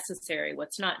is necessary?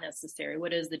 What's not necessary?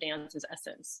 What is the dance's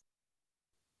essence?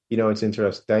 It's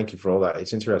interesting. Thank you for all that.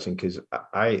 It's interesting because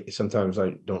sometimes I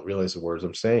don't realize the words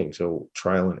I'm saying. So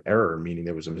trial and error, meaning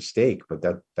there was a mistake, but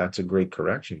that's a great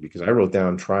correction, because I wrote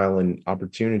down trial and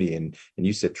opportunity, and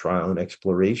you said trial and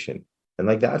exploration. And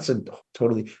that's a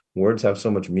totally, words have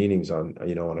so much meanings on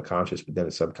a conscious, but then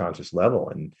a subconscious level,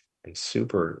 and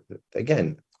super,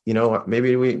 again,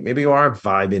 maybe we are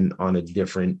vibing on a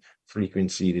different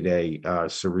frequency today,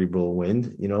 cerebral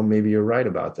wind, maybe you're right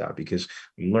about that, because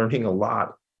I'm learning a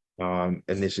lot. And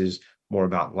this is more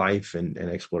about life and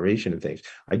exploration and things.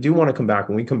 I do want to come back.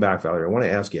 When we come back, Valerie, I want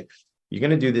to ask you, you're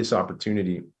going to do this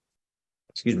opportunity,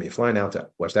 flying out to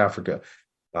West Africa.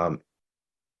 I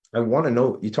want to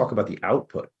know, you talk about the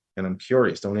output, and I'm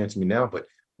curious, don't answer me now, but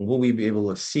will we be able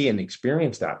to see and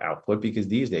experience that output? Because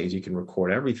these days you can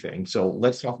record everything. So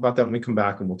let's talk about that when we come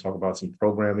back, and we'll talk about some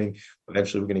programming.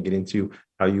 Eventually, we're going to get into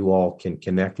how you all can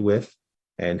connect with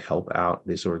and help out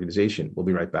this organization. We'll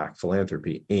be right back.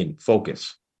 Philanthropy in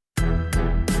Focus.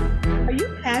 Are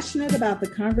you passionate about the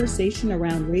conversation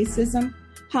around racism?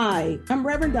 Hi, I'm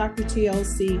Reverend Dr.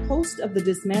 TLC, host of the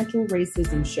Dismantle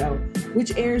Racism Show,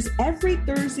 which airs every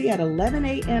Thursday at 11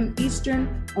 a.m.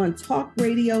 Eastern on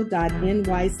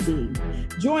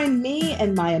talkradio.nyc. Join me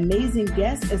and my amazing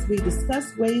guests as we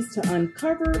discuss ways to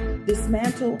uncover,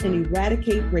 dismantle, and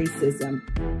eradicate racism.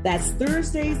 That's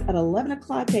Thursdays at 11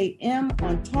 o'clock a.m.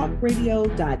 on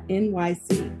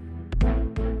talkradio.nyc.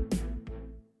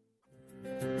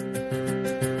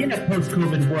 In a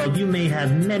post-COVID world, you may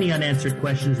have many unanswered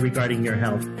questions regarding your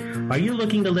health. Are you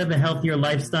looking to live a healthier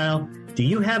lifestyle? Do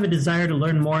you have a desire to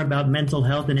learn more about mental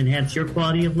health and enhance your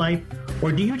quality of life?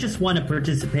 Or do you just want to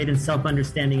participate in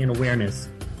self-understanding and awareness?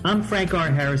 I'm Frank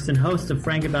R. Harrison, host of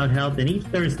Frank About Health, and each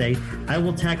Thursday, I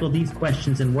will tackle these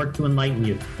questions and work to enlighten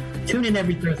you. Tune in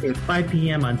every Thursday at 5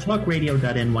 p.m. on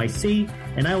talkradio.nyc,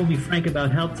 and I will be frank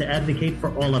about help to advocate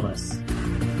for all of us.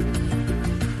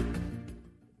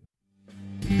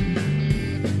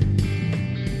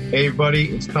 Hey everybody,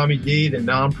 it's Tommy D, the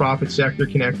nonprofit sector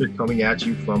connector, coming at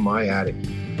you from my attic.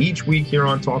 Each week here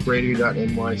on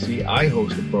talkradio.nyc, I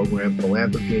host the program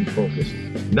Philanthropy in Focus.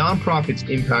 Nonprofits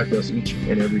impact us each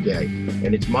and every day,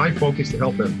 and it's my focus to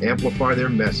help them amplify their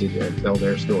message and tell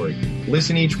their story.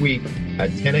 Listen each week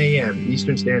at 10 a.m.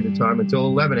 Eastern Standard Time until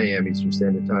 11 a.m. Eastern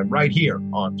Standard Time, right here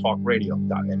on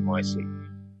talkradio.nyc.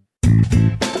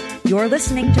 You're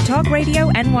listening to Talk Radio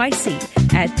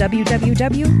NYC at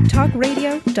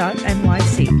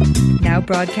www.talkradio.nyc. Now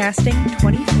broadcasting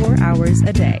 24 hours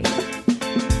a day.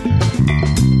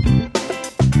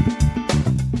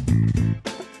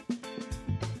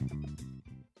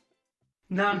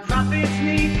 Nonprofits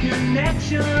need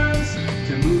connections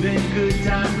to move in good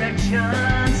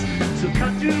directions. So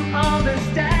cut through all the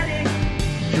static.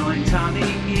 Join Tommy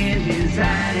in his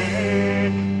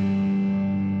attic.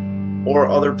 Or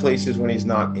other places when he's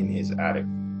not in his attic.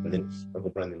 And then Uncle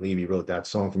Brendan Levy wrote that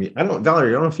song for me. Valerie,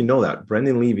 I don't know if you know that.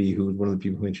 Brendan Levy, who was one of the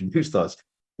people who introduced us,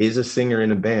 is a singer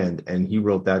in a band, and he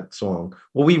wrote that song.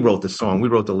 Well, we wrote the song. We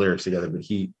wrote the lyrics together, but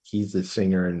he's the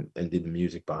singer and did the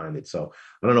music behind it. So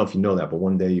I don't know if you know that, but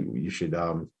one day you should,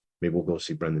 maybe we'll go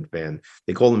see Brendan's band.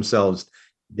 They call themselves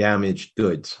Damaged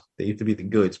Goods. They used to be the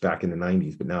Goods back in the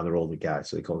 90s, but now they're older guys,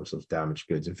 so they call themselves Damaged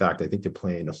Goods. In fact, I think they're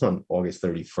playing on August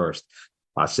 31st.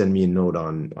 Send me a note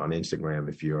on Instagram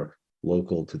if you're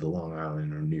local to the Long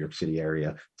Island or New York City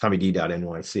area,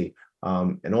 TommyD.NYC.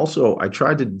 And also, I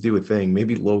tried to do a thing.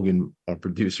 Maybe Logan, our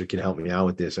producer, can help me out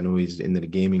with this. I know he's into the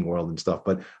gaming world and stuff,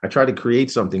 but I tried to create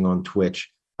something on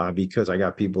Twitch because I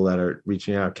got people that are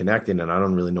reaching out, connecting, and I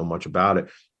don't really know much about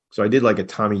it. So I did like a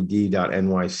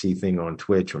TommyD.NYC thing on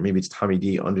Twitch, or maybe it's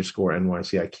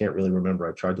TommyD_NYC. I can't really remember.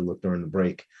 I tried to look during the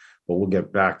break, but we'll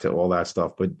get back to all that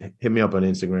stuff. But hit me up on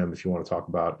Instagram if you want to talk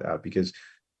about that, because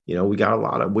we got a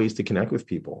lot of ways to connect with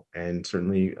people, and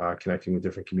certainly connecting with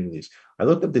different communities. I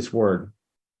looked up this word,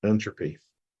 entropy,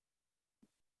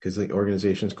 because the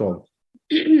organization is called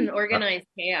Organized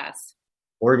Chaos.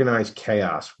 Organized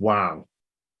Chaos. Wow.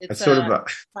 It's sort of a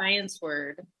science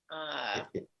word.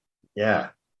 Yeah.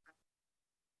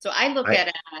 So I look at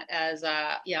it as,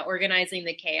 organizing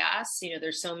the chaos.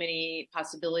 There's so many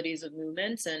possibilities of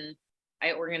movements, and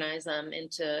I organize them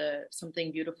into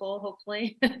something beautiful,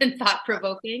 hopefully, and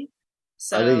thought-provoking.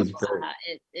 So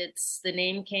it's the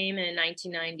name came in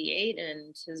 1998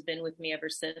 and has been with me ever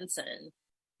since, and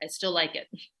I still like it.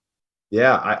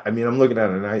 Yeah, I mean, I'm looking at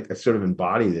it, and I sort of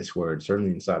embody this word, certainly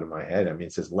inside of my head. I mean,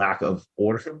 it says lack of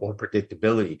order or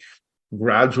predictability,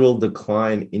 gradual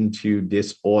decline into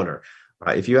disorder.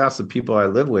 If you ask the people I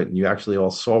live with, and you actually all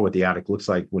saw what the attic looks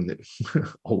like when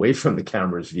away from the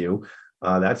camera's view,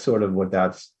 that's sort of what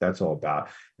that's all about.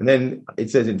 And then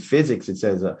it says in physics, it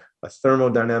says a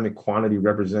thermodynamic quantity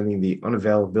representing the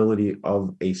unavailability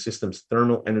of a system's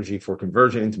thermal energy for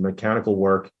conversion into mechanical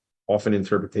work, often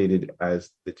interpreted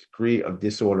as the degree of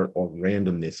disorder or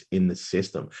randomness in the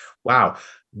system. Wow.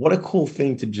 What a cool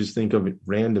thing to just think of it,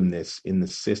 randomness in the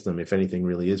system, if anything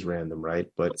really is random,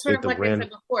 right? But sort of like I said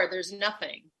before, there's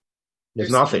nothing.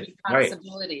 There's nothing.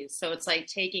 Possibilities. Right. So it's like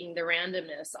taking the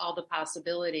randomness, all the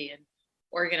possibility, and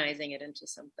organizing it into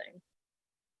something.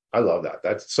 I love that.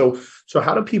 That's so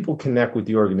how do people connect with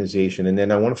the organization? And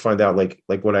then I want to find out, like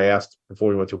what I asked before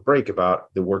we went to a break about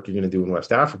the work you're going to do in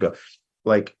West Africa.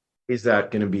 Like, is that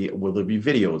going to be, will there be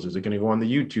videos? Is it going to go on the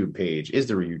YouTube page? Is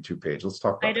there a YouTube page? Let's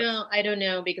talk about that. I don't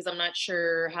know, because I'm not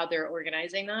sure how they're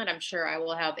organizing that. I'm sure I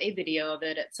will have a video of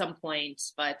it at some point,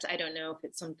 but I don't know if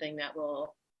it's something that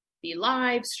will be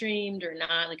live streamed or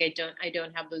not. Like, I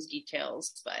don't have those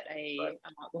details, but I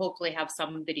will hopefully have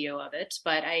some video of it.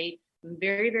 But I'm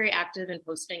very, very active in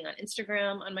posting on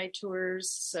Instagram on my tours.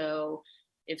 So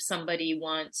if somebody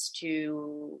wants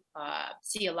to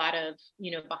see a lot of,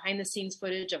 behind the scenes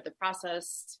footage of the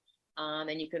process,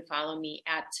 then you can follow me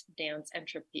at Dance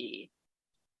Entropy.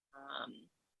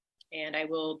 And I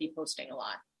will be posting a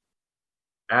lot.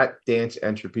 At Dance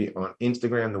Entropy on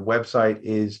Instagram. The website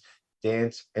is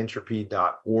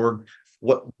danceentropy.org.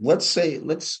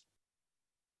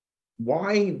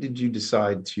 Why did you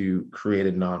decide to create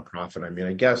a nonprofit? I mean,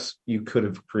 I guess you could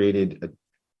have created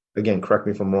again, correct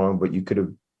me if I'm wrong, but you could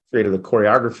have created a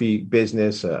choreography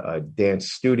business, a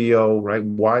dance studio, right?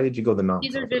 Why did you go the nonprofit?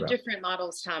 These are different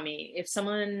models, Tommy. If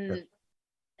someone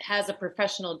has a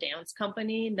professional dance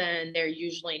company, then they're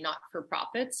usually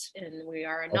not-for-profits, and we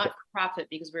are a not-for-profit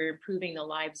because we're improving the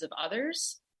lives of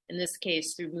others, in this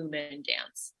case through movement and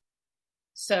dance.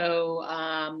 So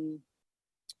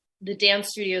the dance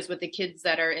studios with the kids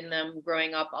that are in them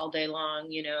growing up all day long,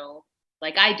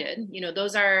 like I did,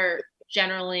 those are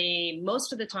generally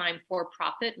most of the time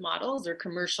for-profit models or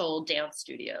commercial dance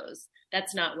studios.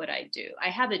 That's not what I do. I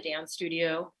have a dance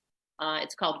studio.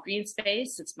 It's called Green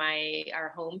Space. It's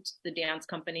our home to the dance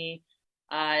company.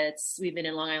 We've been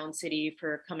in Long Island City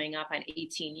for coming up on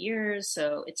 18 years.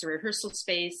 So it's a rehearsal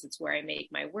space. It's where I make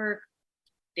my work.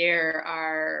 There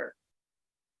are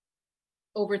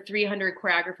over 300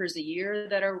 choreographers a year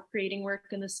that are creating work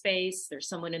in the space. There's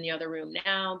someone in the other room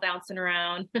now bouncing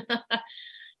around.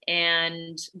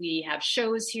 And we have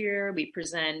shows here. We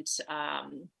present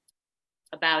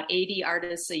about 80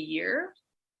 artists a year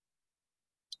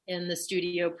in the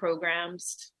studio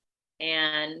programs.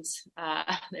 And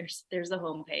there's the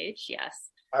homepage. Yes.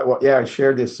 I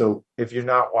shared this. So if you're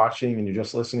not watching and you're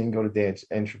just listening, go to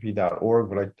danceentropy.org.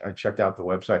 But I checked out the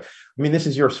website. I mean, this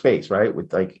is your space, right?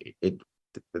 With like it.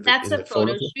 That's a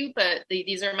photo shoot, but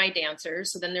these are my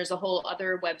dancers. So then there's a whole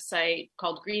other website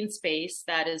called Green Space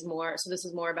that is more. So this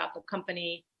is more about the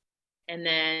company. And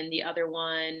then the other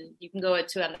one, you can go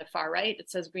to on the far right. It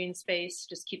says Green Space.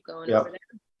 Just keep going over there.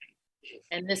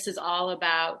 And this is all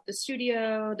about the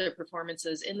studio, the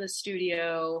performances in the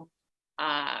studio,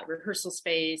 rehearsal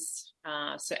space.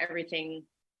 So everything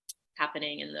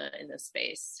happening in the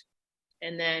space.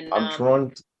 And then I'm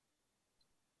drawn.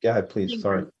 Go ahead, please.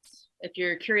 Sorry. If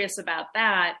you're curious about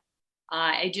that,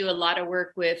 I do a lot of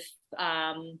work with,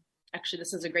 actually,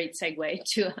 this is a great segue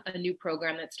to a new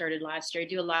program that started last year. I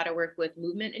do a lot of work with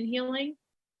movement and healing.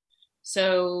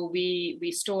 So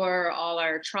we store all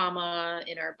our trauma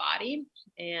in our body,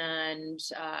 and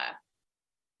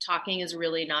talking is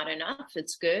really not enough.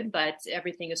 It's good, but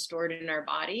everything is stored in our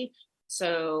body.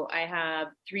 So I have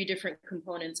 3 different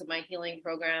components of my healing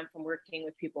program, from working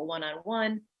with people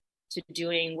one-on-one to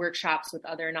doing workshops with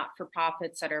other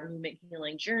not-for-profits that are movement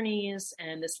healing journeys.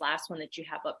 And this last one that you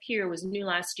have up here was new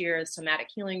last year, a somatic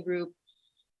healing group.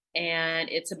 And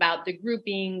it's about the group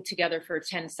being together for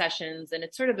 10 sessions. And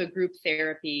it's sort of a group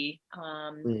therapy.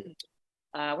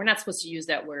 We're not supposed to use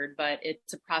that word, but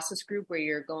it's a process group where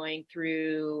you're going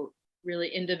through really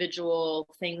individual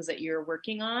things that you're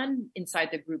working on inside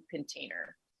the group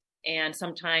container. And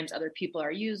sometimes other people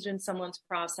are used in someone's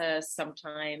process.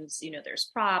 Sometimes, there's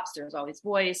props, there's always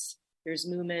voice, there's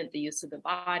movement, the use of the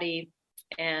body.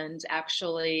 And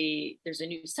actually, there's a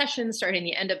new session starting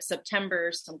the end of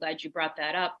September. So I'm glad you brought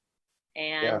that up.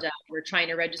 And we're trying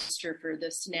to register for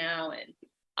this now.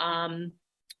 And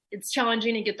it's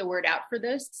challenging to get the word out for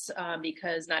this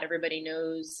because not everybody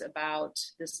knows about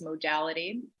this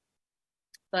modality.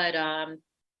 But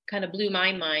kind of blew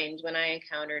my mind when I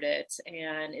encountered it.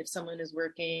 And if someone is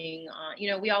working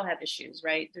on, we all have issues,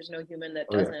 right? There's no human that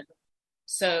doesn't. Yeah.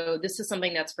 So this is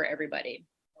something that's for everybody.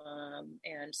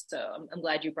 And so I'm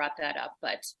glad you brought that up.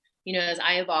 But, as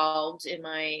I evolved in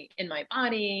my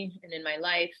body and in my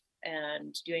life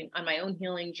and doing on my own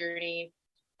healing journey,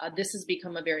 this has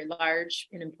become a very large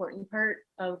and important part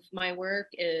of my work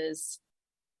is,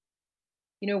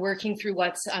 working through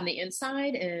what's on the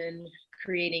inside and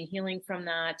creating healing from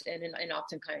that, and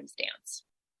oftentimes dance.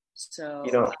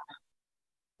 So,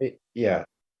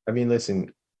 I mean,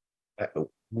 listen,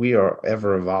 we are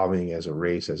ever evolving as a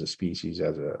race, as a species,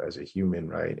 as a human,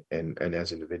 right? And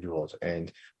as individuals.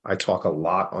 And I talk a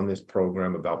lot on this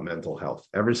program about mental health.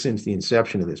 Ever since the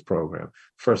inception of this program,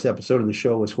 first episode of the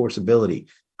show was Horseability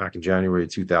back in January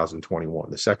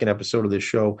 2021. The second episode of this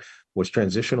show was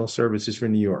Transitional Services for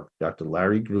New York, Dr.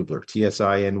 Larry Grubler,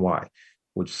 TSINY,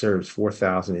 which serves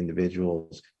 4,000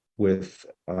 individuals with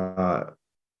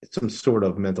some sort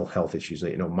of mental health issues,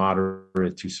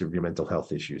 moderate to severe mental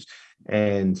health issues.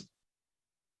 And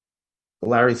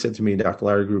Larry said to me, Dr.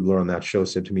 Larry Grubler on that show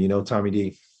said to me, Tommy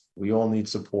D, we all need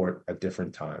support at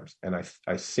different times. And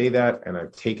I say that, and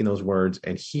I've taken those words,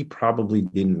 and he probably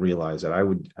didn't realize that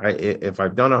if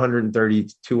I've done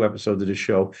 132 episodes of this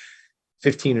show,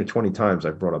 15 or 20 times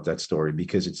I've brought up that story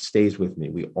because it stays with me.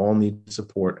 We all need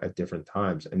support at different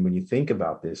times. And when you think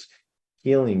about this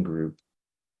healing group,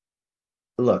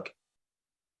 look,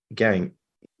 gang,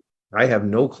 I have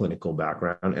no clinical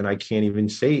background and I can't even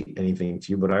say anything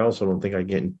to you, but I also don't think I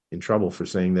get in trouble for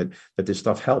saying that this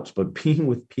stuff helps. But being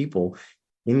with people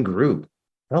in group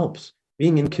helps.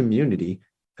 Being in community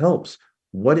helps.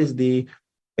 What is the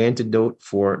antidote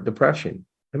for depression?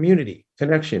 Community,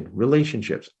 connection,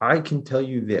 relationships. I can tell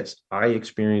you this. I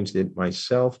experienced it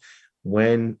myself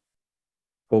when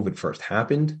COVID first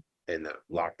happened and the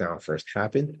lockdown first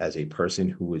happened as a person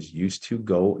who was used to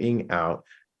going out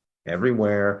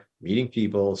everywhere, meeting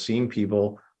people, seeing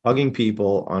people, hugging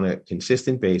people on a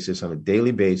consistent basis, on a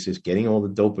daily basis, getting all the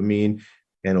dopamine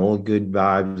and all good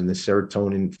vibes and the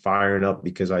serotonin firing up,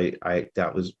 because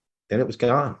then it was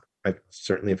gone. I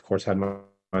certainly, of course, had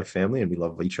my family and we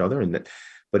love each other,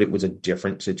 but it was a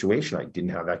different situation. I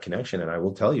didn't have that connection. And I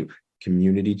will tell you,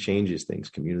 community changes things.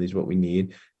 Community is what we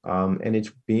need. And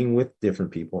it's being with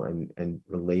different people and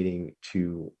relating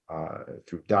to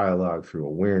through dialogue, through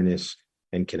awareness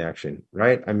and connection,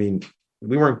 right? I mean,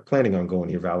 we weren't planning on going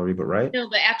here, Valerie, but right? No,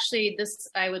 but actually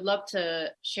I would love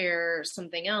to share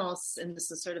something else. And this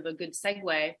is sort of a good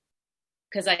segue,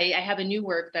 because I have a new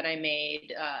work that I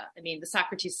made. The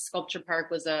Socrates Sculpture Park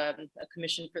was a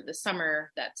commission for the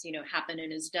summer that's, happened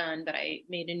and is done, but I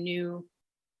made a new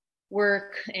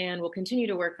work and will continue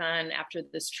to work on after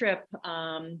this trip.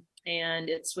 And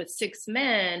it's with 6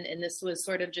 men. And this was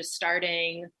sort of just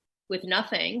starting with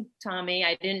nothing, Tommy.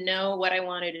 I didn't know what I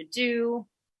wanted to do.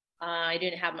 I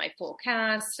didn't have my full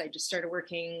cast. I just started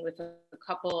working with a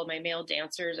couple of my male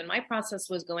dancers. And my process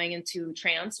was going into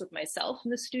trance with myself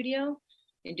in the studio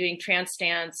and doing trance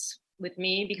dance with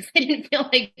me, because I didn't feel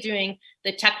like doing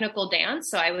the technical dance.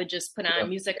 So I would just put on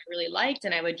music I really liked,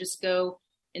 and I would just go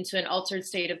into an altered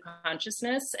state of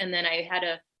consciousness. And then I had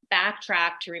to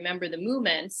backtrack to remember the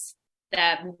movements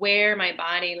that where my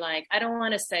body, like, I don't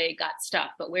want to say got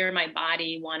stuck, but where my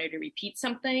body wanted to repeat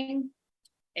something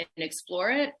and explore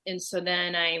it. And so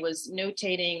then I was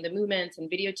notating the movements and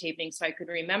videotaping so I could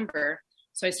remember.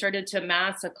 So I started to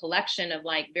amass a collection of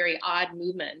like very odd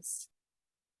movements.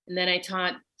 And then I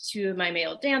taught 2 of my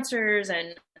male dancers,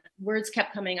 and words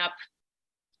kept coming up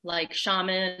like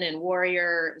shaman and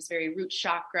warrior. It was very root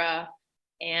chakra.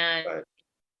 And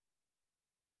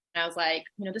I was like,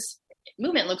 this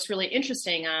movement looks really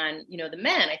interesting on, the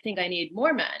men. I think I need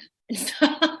more men. And so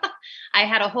I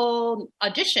had a whole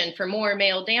audition for more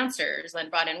male dancers,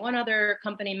 and brought in 1 other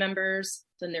company members.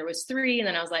 Then there was 3. And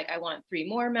then I was like, I want 3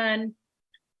 more men.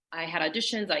 I had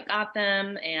auditions, I got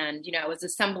them, and, I was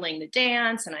assembling the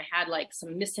dance, and I had like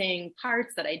some missing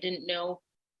parts that I didn't know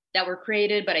that were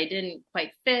created, but I didn't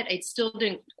quite fit. I still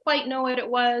didn't quite know what it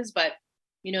was, but,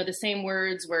 the same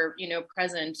words were,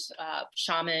 present,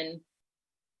 shaman,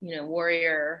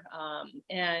 warrior.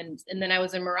 And then I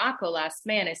was in Morocco last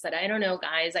May, and I said, I don't know,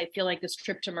 guys, I feel like this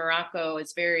trip to Morocco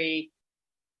is very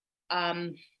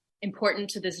important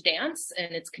to this dance,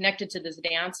 and it's connected to this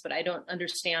dance, but I don't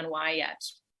understand why yet.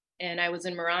 And I was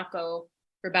in Morocco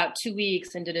for about 2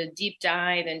 weeks and did a deep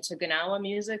dive into Gnawa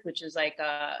music, which is like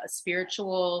a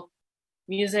spiritual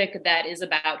music that is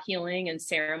about healing and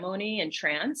ceremony and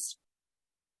trance.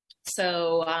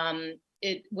 So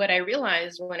what I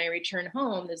realized when I returned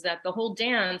home is that the whole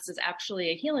dance is actually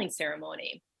a healing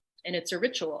ceremony, and it's a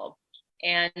ritual.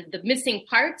 And the missing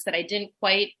parts that I didn't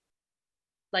quite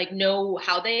like know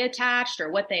how they attached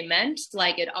or what they meant,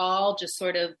 like it all just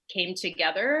sort of came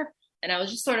together. And I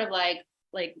was just sort of like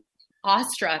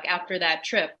awestruck after that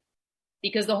trip,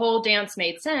 because the whole dance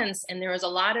made sense. And there was a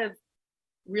lot of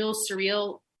real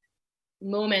surreal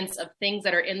moments of things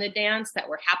that are in the dance that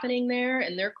were happening there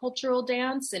in their cultural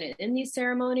dance and in these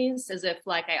ceremonies, as if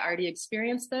like I already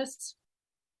experienced this.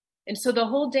 And so the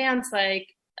whole dance, like,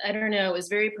 I don't know, is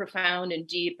very profound and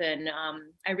deep. And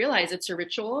I realize it's a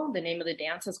ritual. The name of the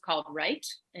dance is called Right.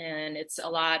 And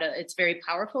it's very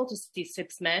powerful to see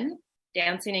 6 men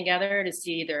dancing together, to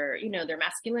see their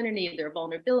masculinity, their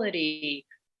vulnerability,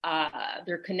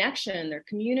 their connection, their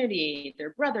community, their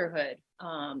brotherhood.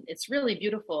 It's really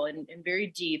beautiful and very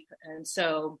deep. And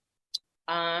so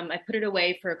I put it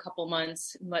away for a couple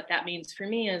months. And what that means for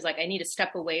me is like, I need to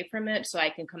step away from it so I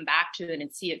can come back to it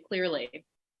and see it clearly.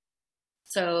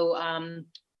 So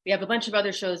we have a bunch of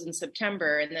other shows in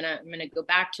September, and then I'm going to go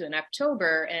back to in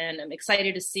October, and I'm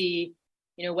excited to see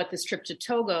what this trip to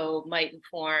Togo might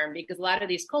inform, because a lot of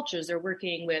these cultures are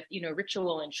working with,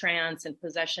 ritual and trance and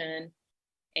possession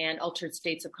and altered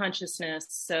states of consciousness.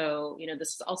 So, this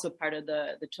is also part of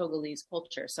the Togolese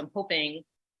culture. So I'm hoping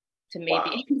to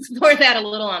maybe explore that a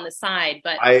little on the side,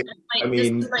 but this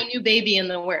is my new baby in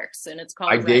the works, and it's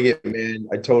called. I dig it, man.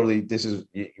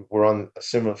 We're on a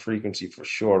similar frequency for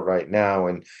sure right now.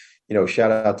 And,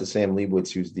 shout out to Sam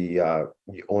Leibowitz, who's the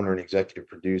owner and executive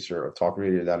producer of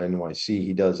TalkRadio.NYC.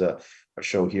 He does a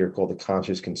show here called the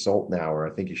Conscious Consultant Hour.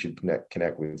 I think you should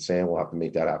connect with Sam. We'll have to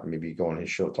make that happen. Maybe go on his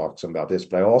show, talk to him about this.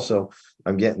 But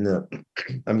I'm getting the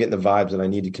vibes that I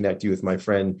need to connect you with my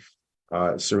friend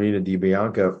Serena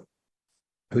DiBianca,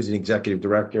 who's an executive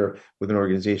director with an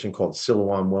organization called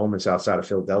Siloam Wellness outside of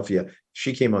Philadelphia.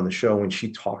 She came on the show and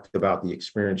she talked about the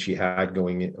experience she had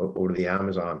going over to the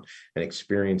Amazon and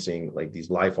experiencing like these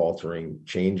life-altering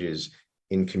changes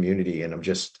in community. And I'm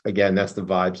just, again, that's the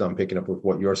vibes I'm picking up with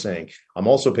what you're saying. I'm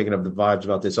also picking up the vibes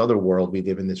about this other world. We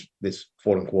live in this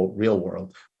quote unquote real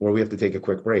world where we have to take a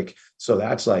quick break. So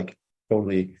that's like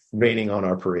totally raining on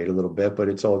our parade a little bit, but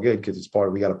it's all good because it's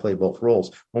we got to play both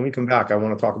roles. When we come back, I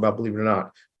want to talk about, believe it or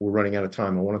not, we're running out of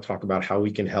time. I want to talk about how we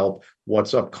can help,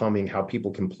 what's upcoming, how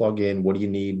people can plug in, what do you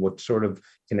need, what sort of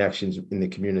connections in the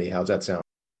community. How's that sound?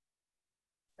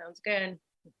 Sounds good.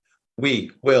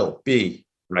 We will be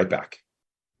right back.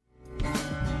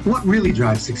 What really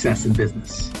drives success in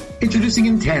business? Introducing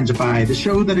Intangify, the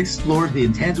show that explores the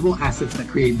intangible assets that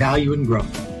create value and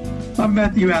growth. I'm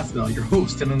Matthew Asbell, your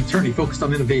host and an attorney focused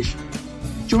on innovation.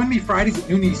 Join me Fridays at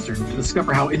noon Eastern to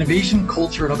discover how innovation,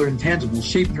 culture, and other intangibles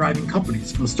shape thriving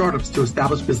companies from startups to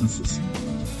established businesses.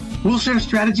 We'll share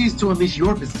strategies to unleash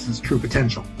your business's true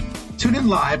potential. Tune in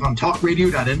live on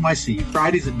talkradio.nyc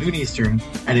Fridays at noon Eastern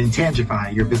and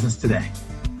Intangify your business today.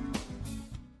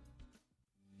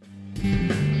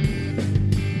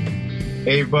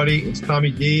 Hey everybody, it's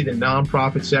Tommy D, the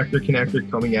Nonprofit Sector Connector,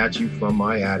 coming at you from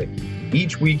my attic.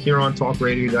 Each week here on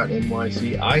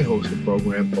talkradio.nyc, I host a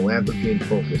program, Philanthropy in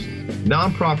Focus.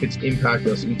 Nonprofits impact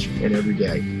us each and every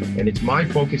day, and it's my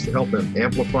focus to help them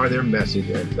amplify their message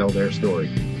and tell their story.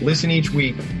 Listen each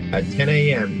week at 10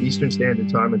 a.m. Eastern Standard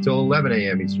Time until 11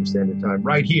 a.m. Eastern Standard Time,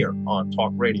 right here on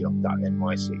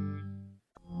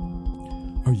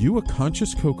talkradio.nyc. Are you a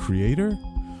conscious co-creator?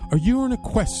 Are you on a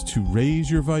quest to raise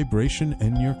your vibration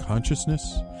and your consciousness?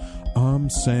 I'm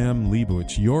Sam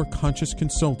Leibowitz, your conscious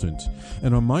consultant,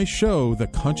 and on my show, The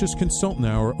Conscious Consultant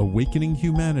Hour, Awakening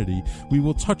Humanity, we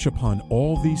will touch upon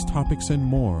all these topics and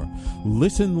more.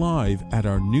 Listen live at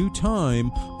our new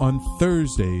time on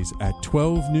Thursdays at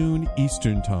 12 noon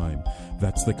Eastern Time.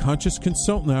 That's The Conscious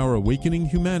Consultant Hour, Awakening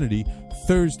Humanity,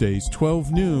 Thursdays,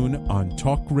 12 noon on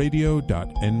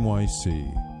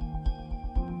talkradio.nyc.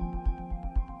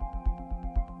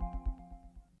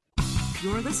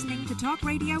 You're listening to Talk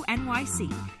Radio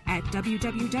NYC at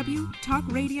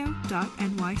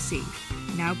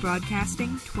www.talkradio.nyc. Now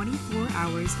broadcasting 24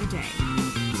 hours a day.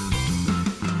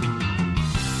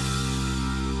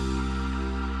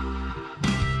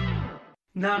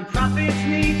 Nonprofits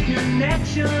need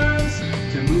connections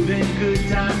to move in good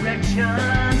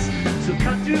directions. So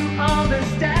cut through all the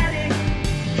static.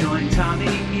 Join Tommy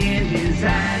in his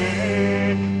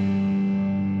attic.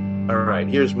 All right,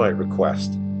 here's my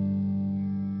request.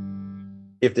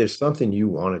 If there's something you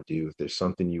want to do, if there's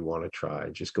something you want to try,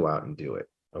 just go out and do it.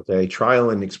 Okay. Trial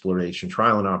and exploration,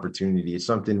 trial and opportunity is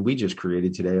something we just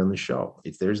created today on the show.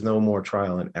 There's no more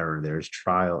trial and error. There's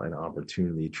trial and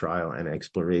opportunity, trial and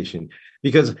exploration,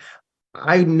 because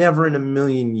I never in a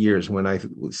million years, when I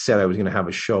said I was going to have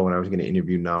a show and I was going to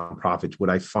interview nonprofits,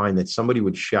 would I find that somebody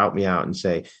would shout me out and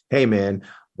say, hey man,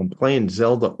 I'm playing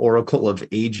Zelda Oracle of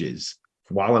Ages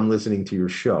while I'm listening to your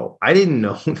show. I didn't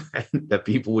know that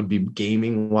people would be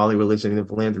gaming while they were listening to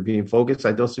Philanthropy in Focus.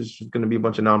 I thought this was going to be a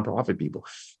bunch of nonprofit people.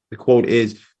 The quote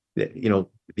is, in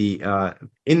the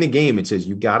game, it says,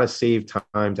 you got to save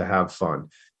time to have fun.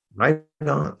 Right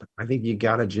on. I think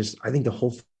I think the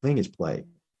whole thing is play.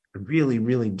 I really,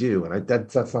 really do. And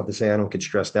that's not to say I don't get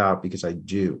stressed out, because I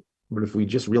do. But if we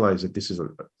just realize that this is a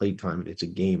playtime, it's a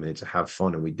game, and it's a have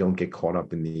fun, and we don't get caught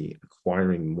up in the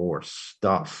acquiring more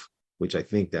stuff, which I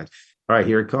think that, all right,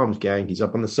 here it comes, gang. He's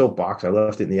up on the soapbox. I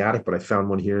left it in the attic, but I found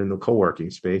one here in the co-working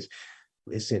space.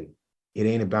 Listen, it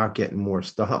ain't about getting more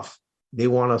stuff. They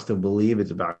want us to believe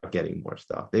it's about getting more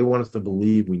stuff. They want us to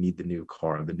believe we need the new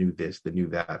car, the new this, the new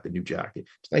that, the new jacket.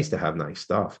 It's nice to have nice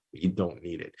stuff, but you don't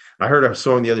need it. I heard a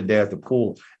song the other day at the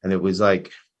pool, and it was a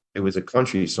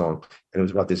country song, and it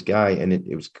was about this guy, and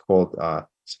it was called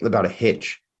something about a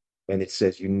hitch. And it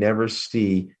says, you never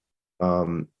see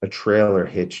a trailer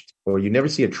hitched, or you never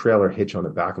see a trailer hitch on the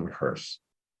back of a hearse.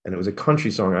 And it was a country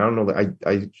song. I don't know that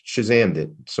I Shazammed it,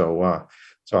 so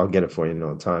I'll get it for you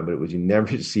another time. But it was, you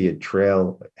never see a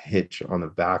trail hitch on the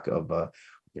back of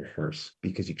your hearse,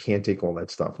 because you can't take all that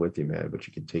stuff with you, man. But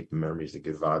you can take the memories, the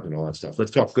good vibes, and all that stuff.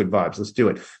 Let's talk good vibes. Let's do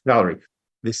it, Valerie.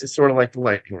 This is sort of like the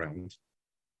lightning round,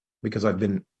 because I've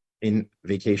been in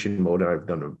vacation mode, and I've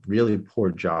done a really poor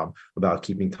job about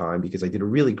keeping time, because I did a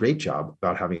really great job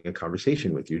about having a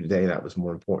conversation with you today. That was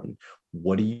more important.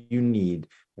 What do you need?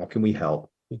 How can we help?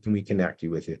 Who can we connect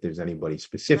you with, if there's anybody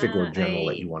specific or general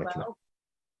that you want to connect?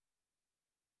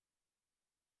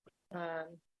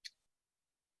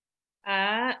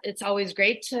 It's always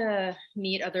great to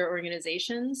meet other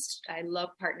organizations. I love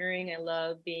partnering. I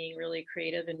love being really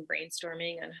creative and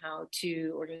brainstorming on how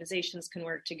two organizations can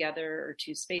work together, or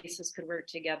two spaces could work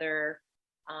together.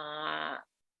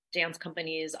 Dance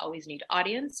companies always need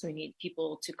audience. We need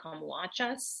people to come watch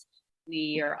us.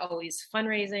 We are always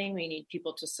fundraising. We need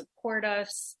people to support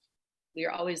us. We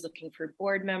are always looking for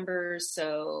board members.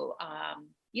 So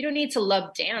you don't need to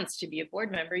love dance to be a board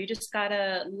member. You just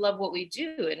gotta love what we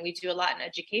do. And we do a lot in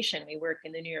education. We work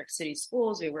in the New York City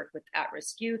schools. We work with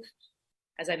at-risk youth.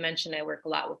 As I mentioned, I work a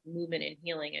lot with movement and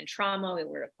healing and trauma. We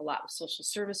work a lot with social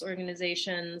service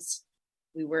organizations.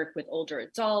 We work with older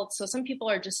adults. So some people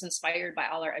are just inspired by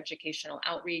all our educational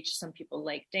outreach. Some people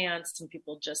like dance. Some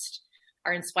people just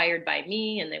are inspired by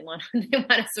me and they want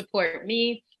to support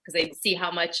me because they see how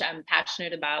much I'm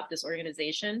passionate about this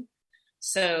organization.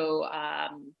 So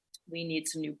we need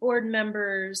some new board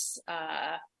members.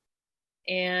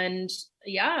 And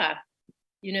yeah,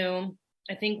 you know,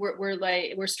 I think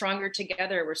we're stronger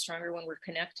together. We're stronger when we're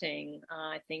connecting.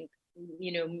 I think,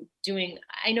 you know,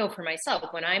 I know for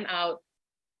myself, when I'm out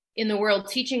in the world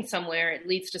teaching somewhere, it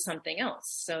leads to something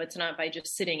else. So it's not by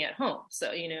just sitting at home.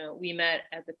 So, you know, we met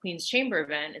at the Queen's Chamber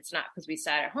event. It's not because we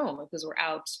sat at home, because we're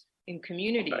out in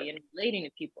community and relating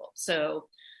to people. So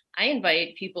I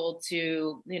invite people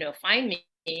to, you know, find me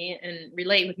and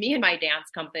relate with me and my dance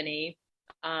company.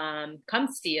 Come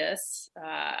see us,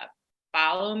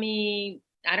 follow me.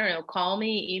 I don't know, call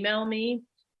me, email me.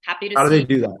 Happy to see you. How do they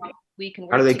do that? We can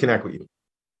work How do they together. connect with you?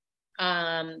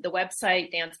 The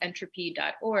website,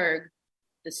 danceentropy.org,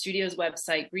 the studio's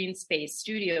website,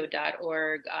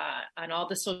 greenSpaceStudio.org. On all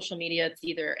the social media, it's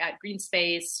either at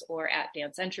Greenspace or at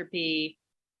Dance Entropy.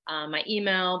 My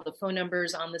email, the phone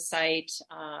numbers on the site.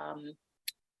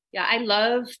 Yeah, I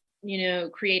love, you know,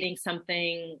 creating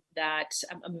something that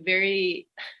I'm very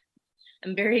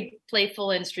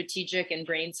playful and strategic and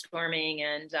brainstorming.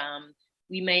 And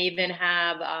we may even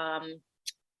have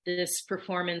this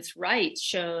performance rite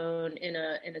shown in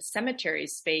a cemetery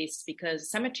space,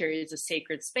 because cemetery is a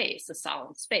sacred space, a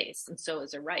solemn space, and so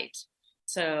is a rite.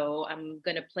 So I'm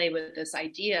going to play with this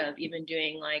idea of even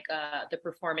doing like the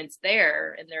performance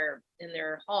there in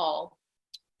their hall,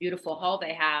 beautiful hall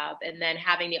they have, and then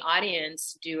having the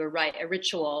audience do a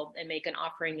ritual and make an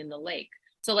offering in the lake.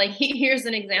 So like here's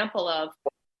an example of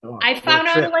I found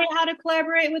out a way how to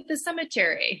collaborate with the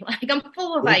cemetery. Like I'm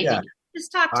full of ideas.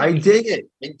 Just talk to me. I dig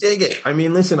it. I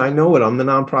mean, listen, I know it. I'm the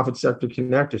nonprofit sector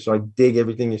connector, so I dig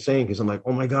everything you're saying because I'm like,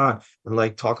 oh my God. And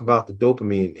like, talk about the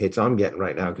dopamine hits I'm getting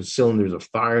right now because cylinders are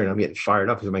firing. I'm getting fired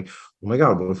up because I'm like, oh my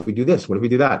God, what if we do this? What if we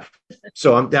do that?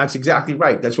 So that's exactly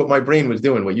right. That's what my brain was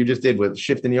doing. What you just did with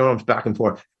shifting the arms back and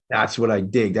forth. That's what I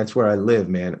dig. That's where I live,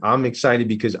 man. I'm excited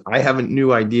because I have a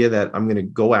new idea that I'm going to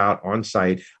go out on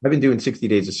site. I've been doing 60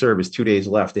 days of service, 2 days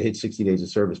left to hit 60 days of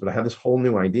service, but I have this whole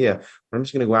new idea. I'm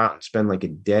just going to go out and spend like a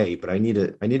day, but I need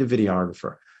a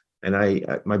videographer. And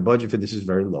my budget for this is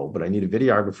very low, but I need a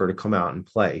videographer to come out and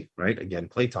play, right? Again,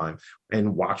 playtime,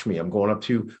 and watch me. I'm going up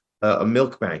to a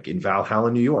milk bank in Valhalla,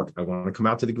 New York. I want to come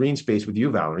out to the green space with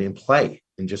you, Valerie, and play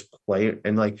and just play.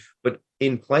 And like, but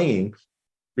in playing,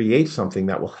 create something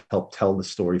that will help tell the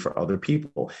story for other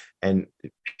people and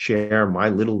share my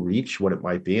little reach, what it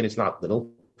might be. And it's not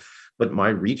little, but my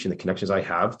reach and the connections I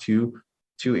have to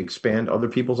expand other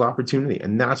people's opportunity.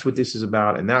 And that's what this is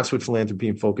about. And that's what Philanthropy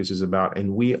in Focus is about.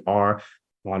 And we are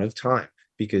out of time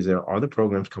because there are other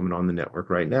programs coming on the network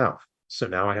right now. So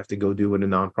now I have to go do what a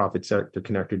nonprofit sector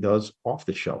connector does off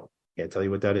the show. Can't tell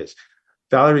you what that is.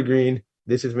 Valerie Green,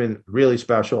 this has been really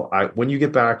special. When you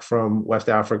get back from West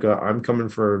Africa, I'm coming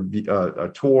for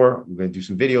a tour. We're going to do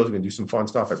some videos. We're going to do some fun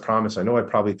stuff. I promise. I know I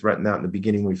probably threatened that in the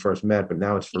beginning when we first met, but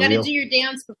now it's for real. You got to do your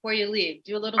dance before you leave.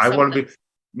 Do a little. I want to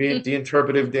be the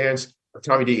interpretive dance,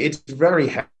 Tommy D. It's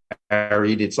very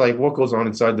harried. It's like what goes on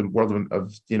inside the world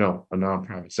of a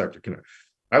nonprofit sector connect.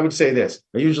 I would say this.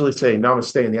 I usually say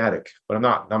namaste in the attic, but I'm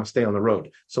not. Namaste on the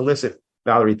road. So listen.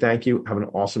 Valerie, thank you. Have an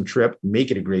awesome trip. Make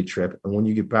it a great trip. And when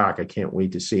you get back, I can't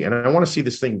wait to see. And I want to see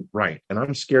this thing right. And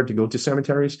I'm scared to go to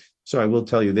cemeteries. So I will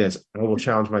tell you this. I will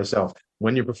challenge myself.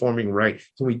 When you're performing right,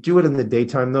 can we do it in the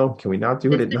daytime, though? Can we not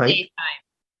do it at night?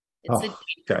 It's the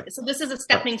daytime. Okay. So this is a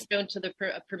stepping stone to the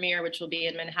premiere, which will be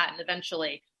in Manhattan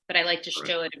eventually. But I like to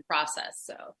show it in process.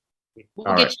 So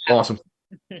we'll get you out. Awesome.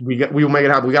 We will make it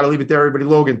happen. We got to leave it there, everybody.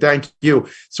 Logan, thank you.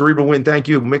 Cerebral Wind, thank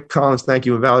you. Mick Collins, thank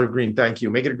you. And Valerie Green, thank you.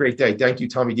 Make it a great day. Thank you,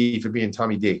 Tommy D, for being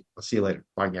Tommy D. I'll see you later.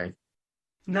 Bye, gang.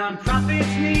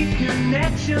 Nonprofits need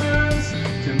connections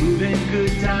to move in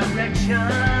good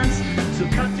directions. So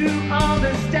cut through all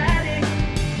the static.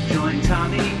 Join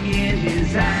Tommy in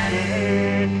his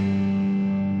attic.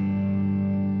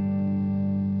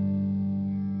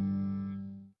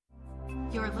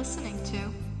 You're listening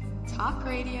to Talk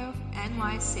Radio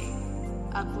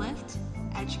NYC. Uplift,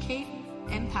 educate,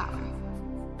 empower.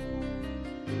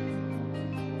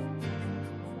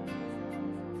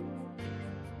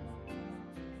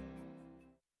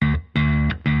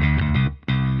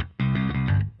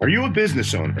 Are you a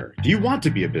business owner? Do you want to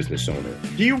be a business owner?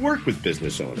 Do you work with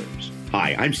business owners?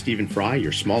 Hi, I'm Stephen Fry,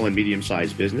 your small and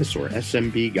medium-sized business or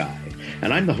SMB guy,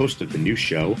 and I'm the host of the new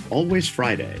show, Always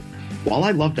Friday. While I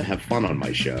love to have fun on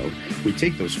my show, we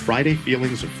take those Friday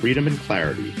feelings of freedom and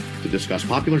clarity to discuss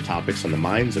popular topics on the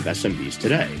minds of SMBs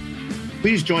today.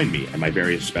 Please join me and my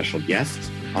various special guests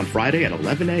on Friday at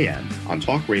 11 a.m. on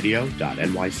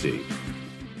talkradio.nyc.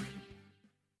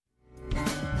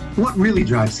 What really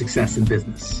drives success in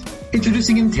business?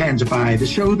 Introducing Intangify, the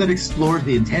show that explores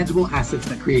the intangible assets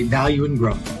that create value and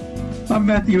growth. I'm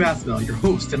Matthew Asbell, your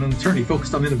host and an attorney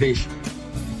focused on innovation.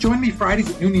 Join me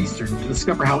Fridays at noon Eastern to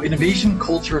discover how innovation,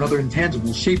 culture, and other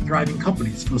intangibles shape thriving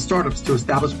companies from startups to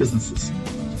established businesses.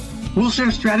 We'll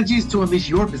share strategies to unleash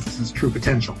your business's true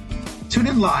potential. Tune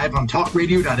in live on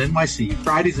talkradio.nyc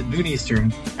Fridays at noon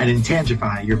Eastern and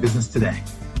Intangify your business today.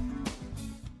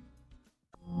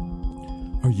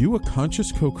 Are you a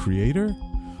conscious co-creator?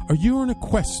 Are you on a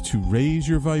quest to raise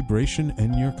your vibration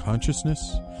and your consciousness?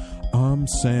 I'm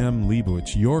Sam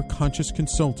Leibowitz, your conscious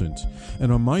consultant, and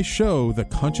on my show, The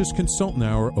Conscious Consultant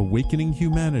Hour, Awakening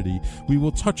Humanity, we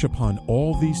will touch upon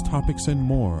all these topics and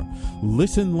more.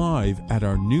 Listen live at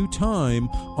our new time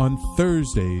on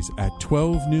Thursdays at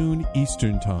 12 noon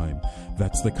Eastern Time.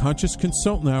 That's The Conscious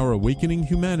Consultant Hour, Awakening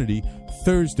Humanity,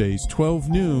 Thursdays, 12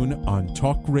 noon on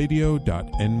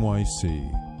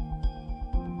talkradio.nyc.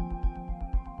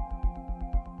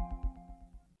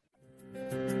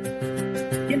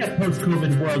 In a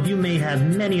post-COVID world, you may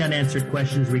have many unanswered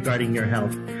questions regarding your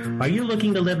health. Are you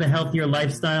looking to live a healthier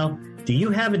lifestyle? Do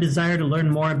you have a desire to learn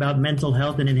more about mental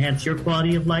health and enhance your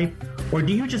quality of life? Or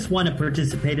do you just want to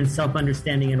participate in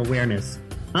self-understanding and awareness?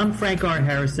 I'm Frank R.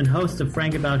 Harrison, host of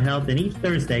Frank About Health, and each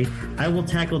Thursday, I will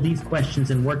tackle these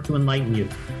questions and work to enlighten you.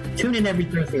 Tune in every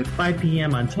Thursday at 5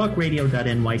 p.m. on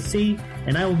talkradio.nyc,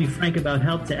 and I will be Frank About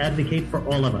Health to advocate for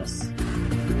all of us.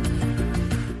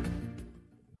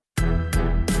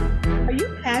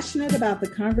 Passionate about the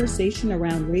conversation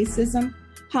around racism?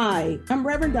 Hi, I'm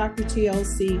Reverend Dr.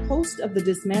 TLC, host of the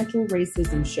Dismantle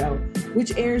Racism Show,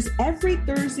 which airs every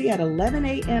Thursday at 11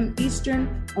 a.m.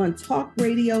 Eastern on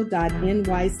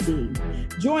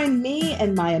talkradio.nyc. Join me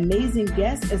and my amazing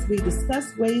guests as we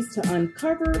discuss ways to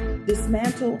uncover,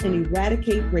 dismantle, and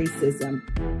eradicate racism.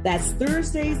 That's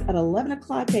Thursdays at 11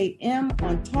 o'clock a.m.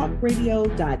 on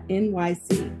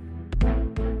talkradio.nyc.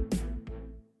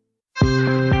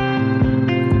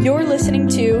 You're listening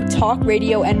to Talk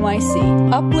Radio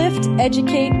NYC. Uplift,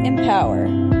 educate, empower.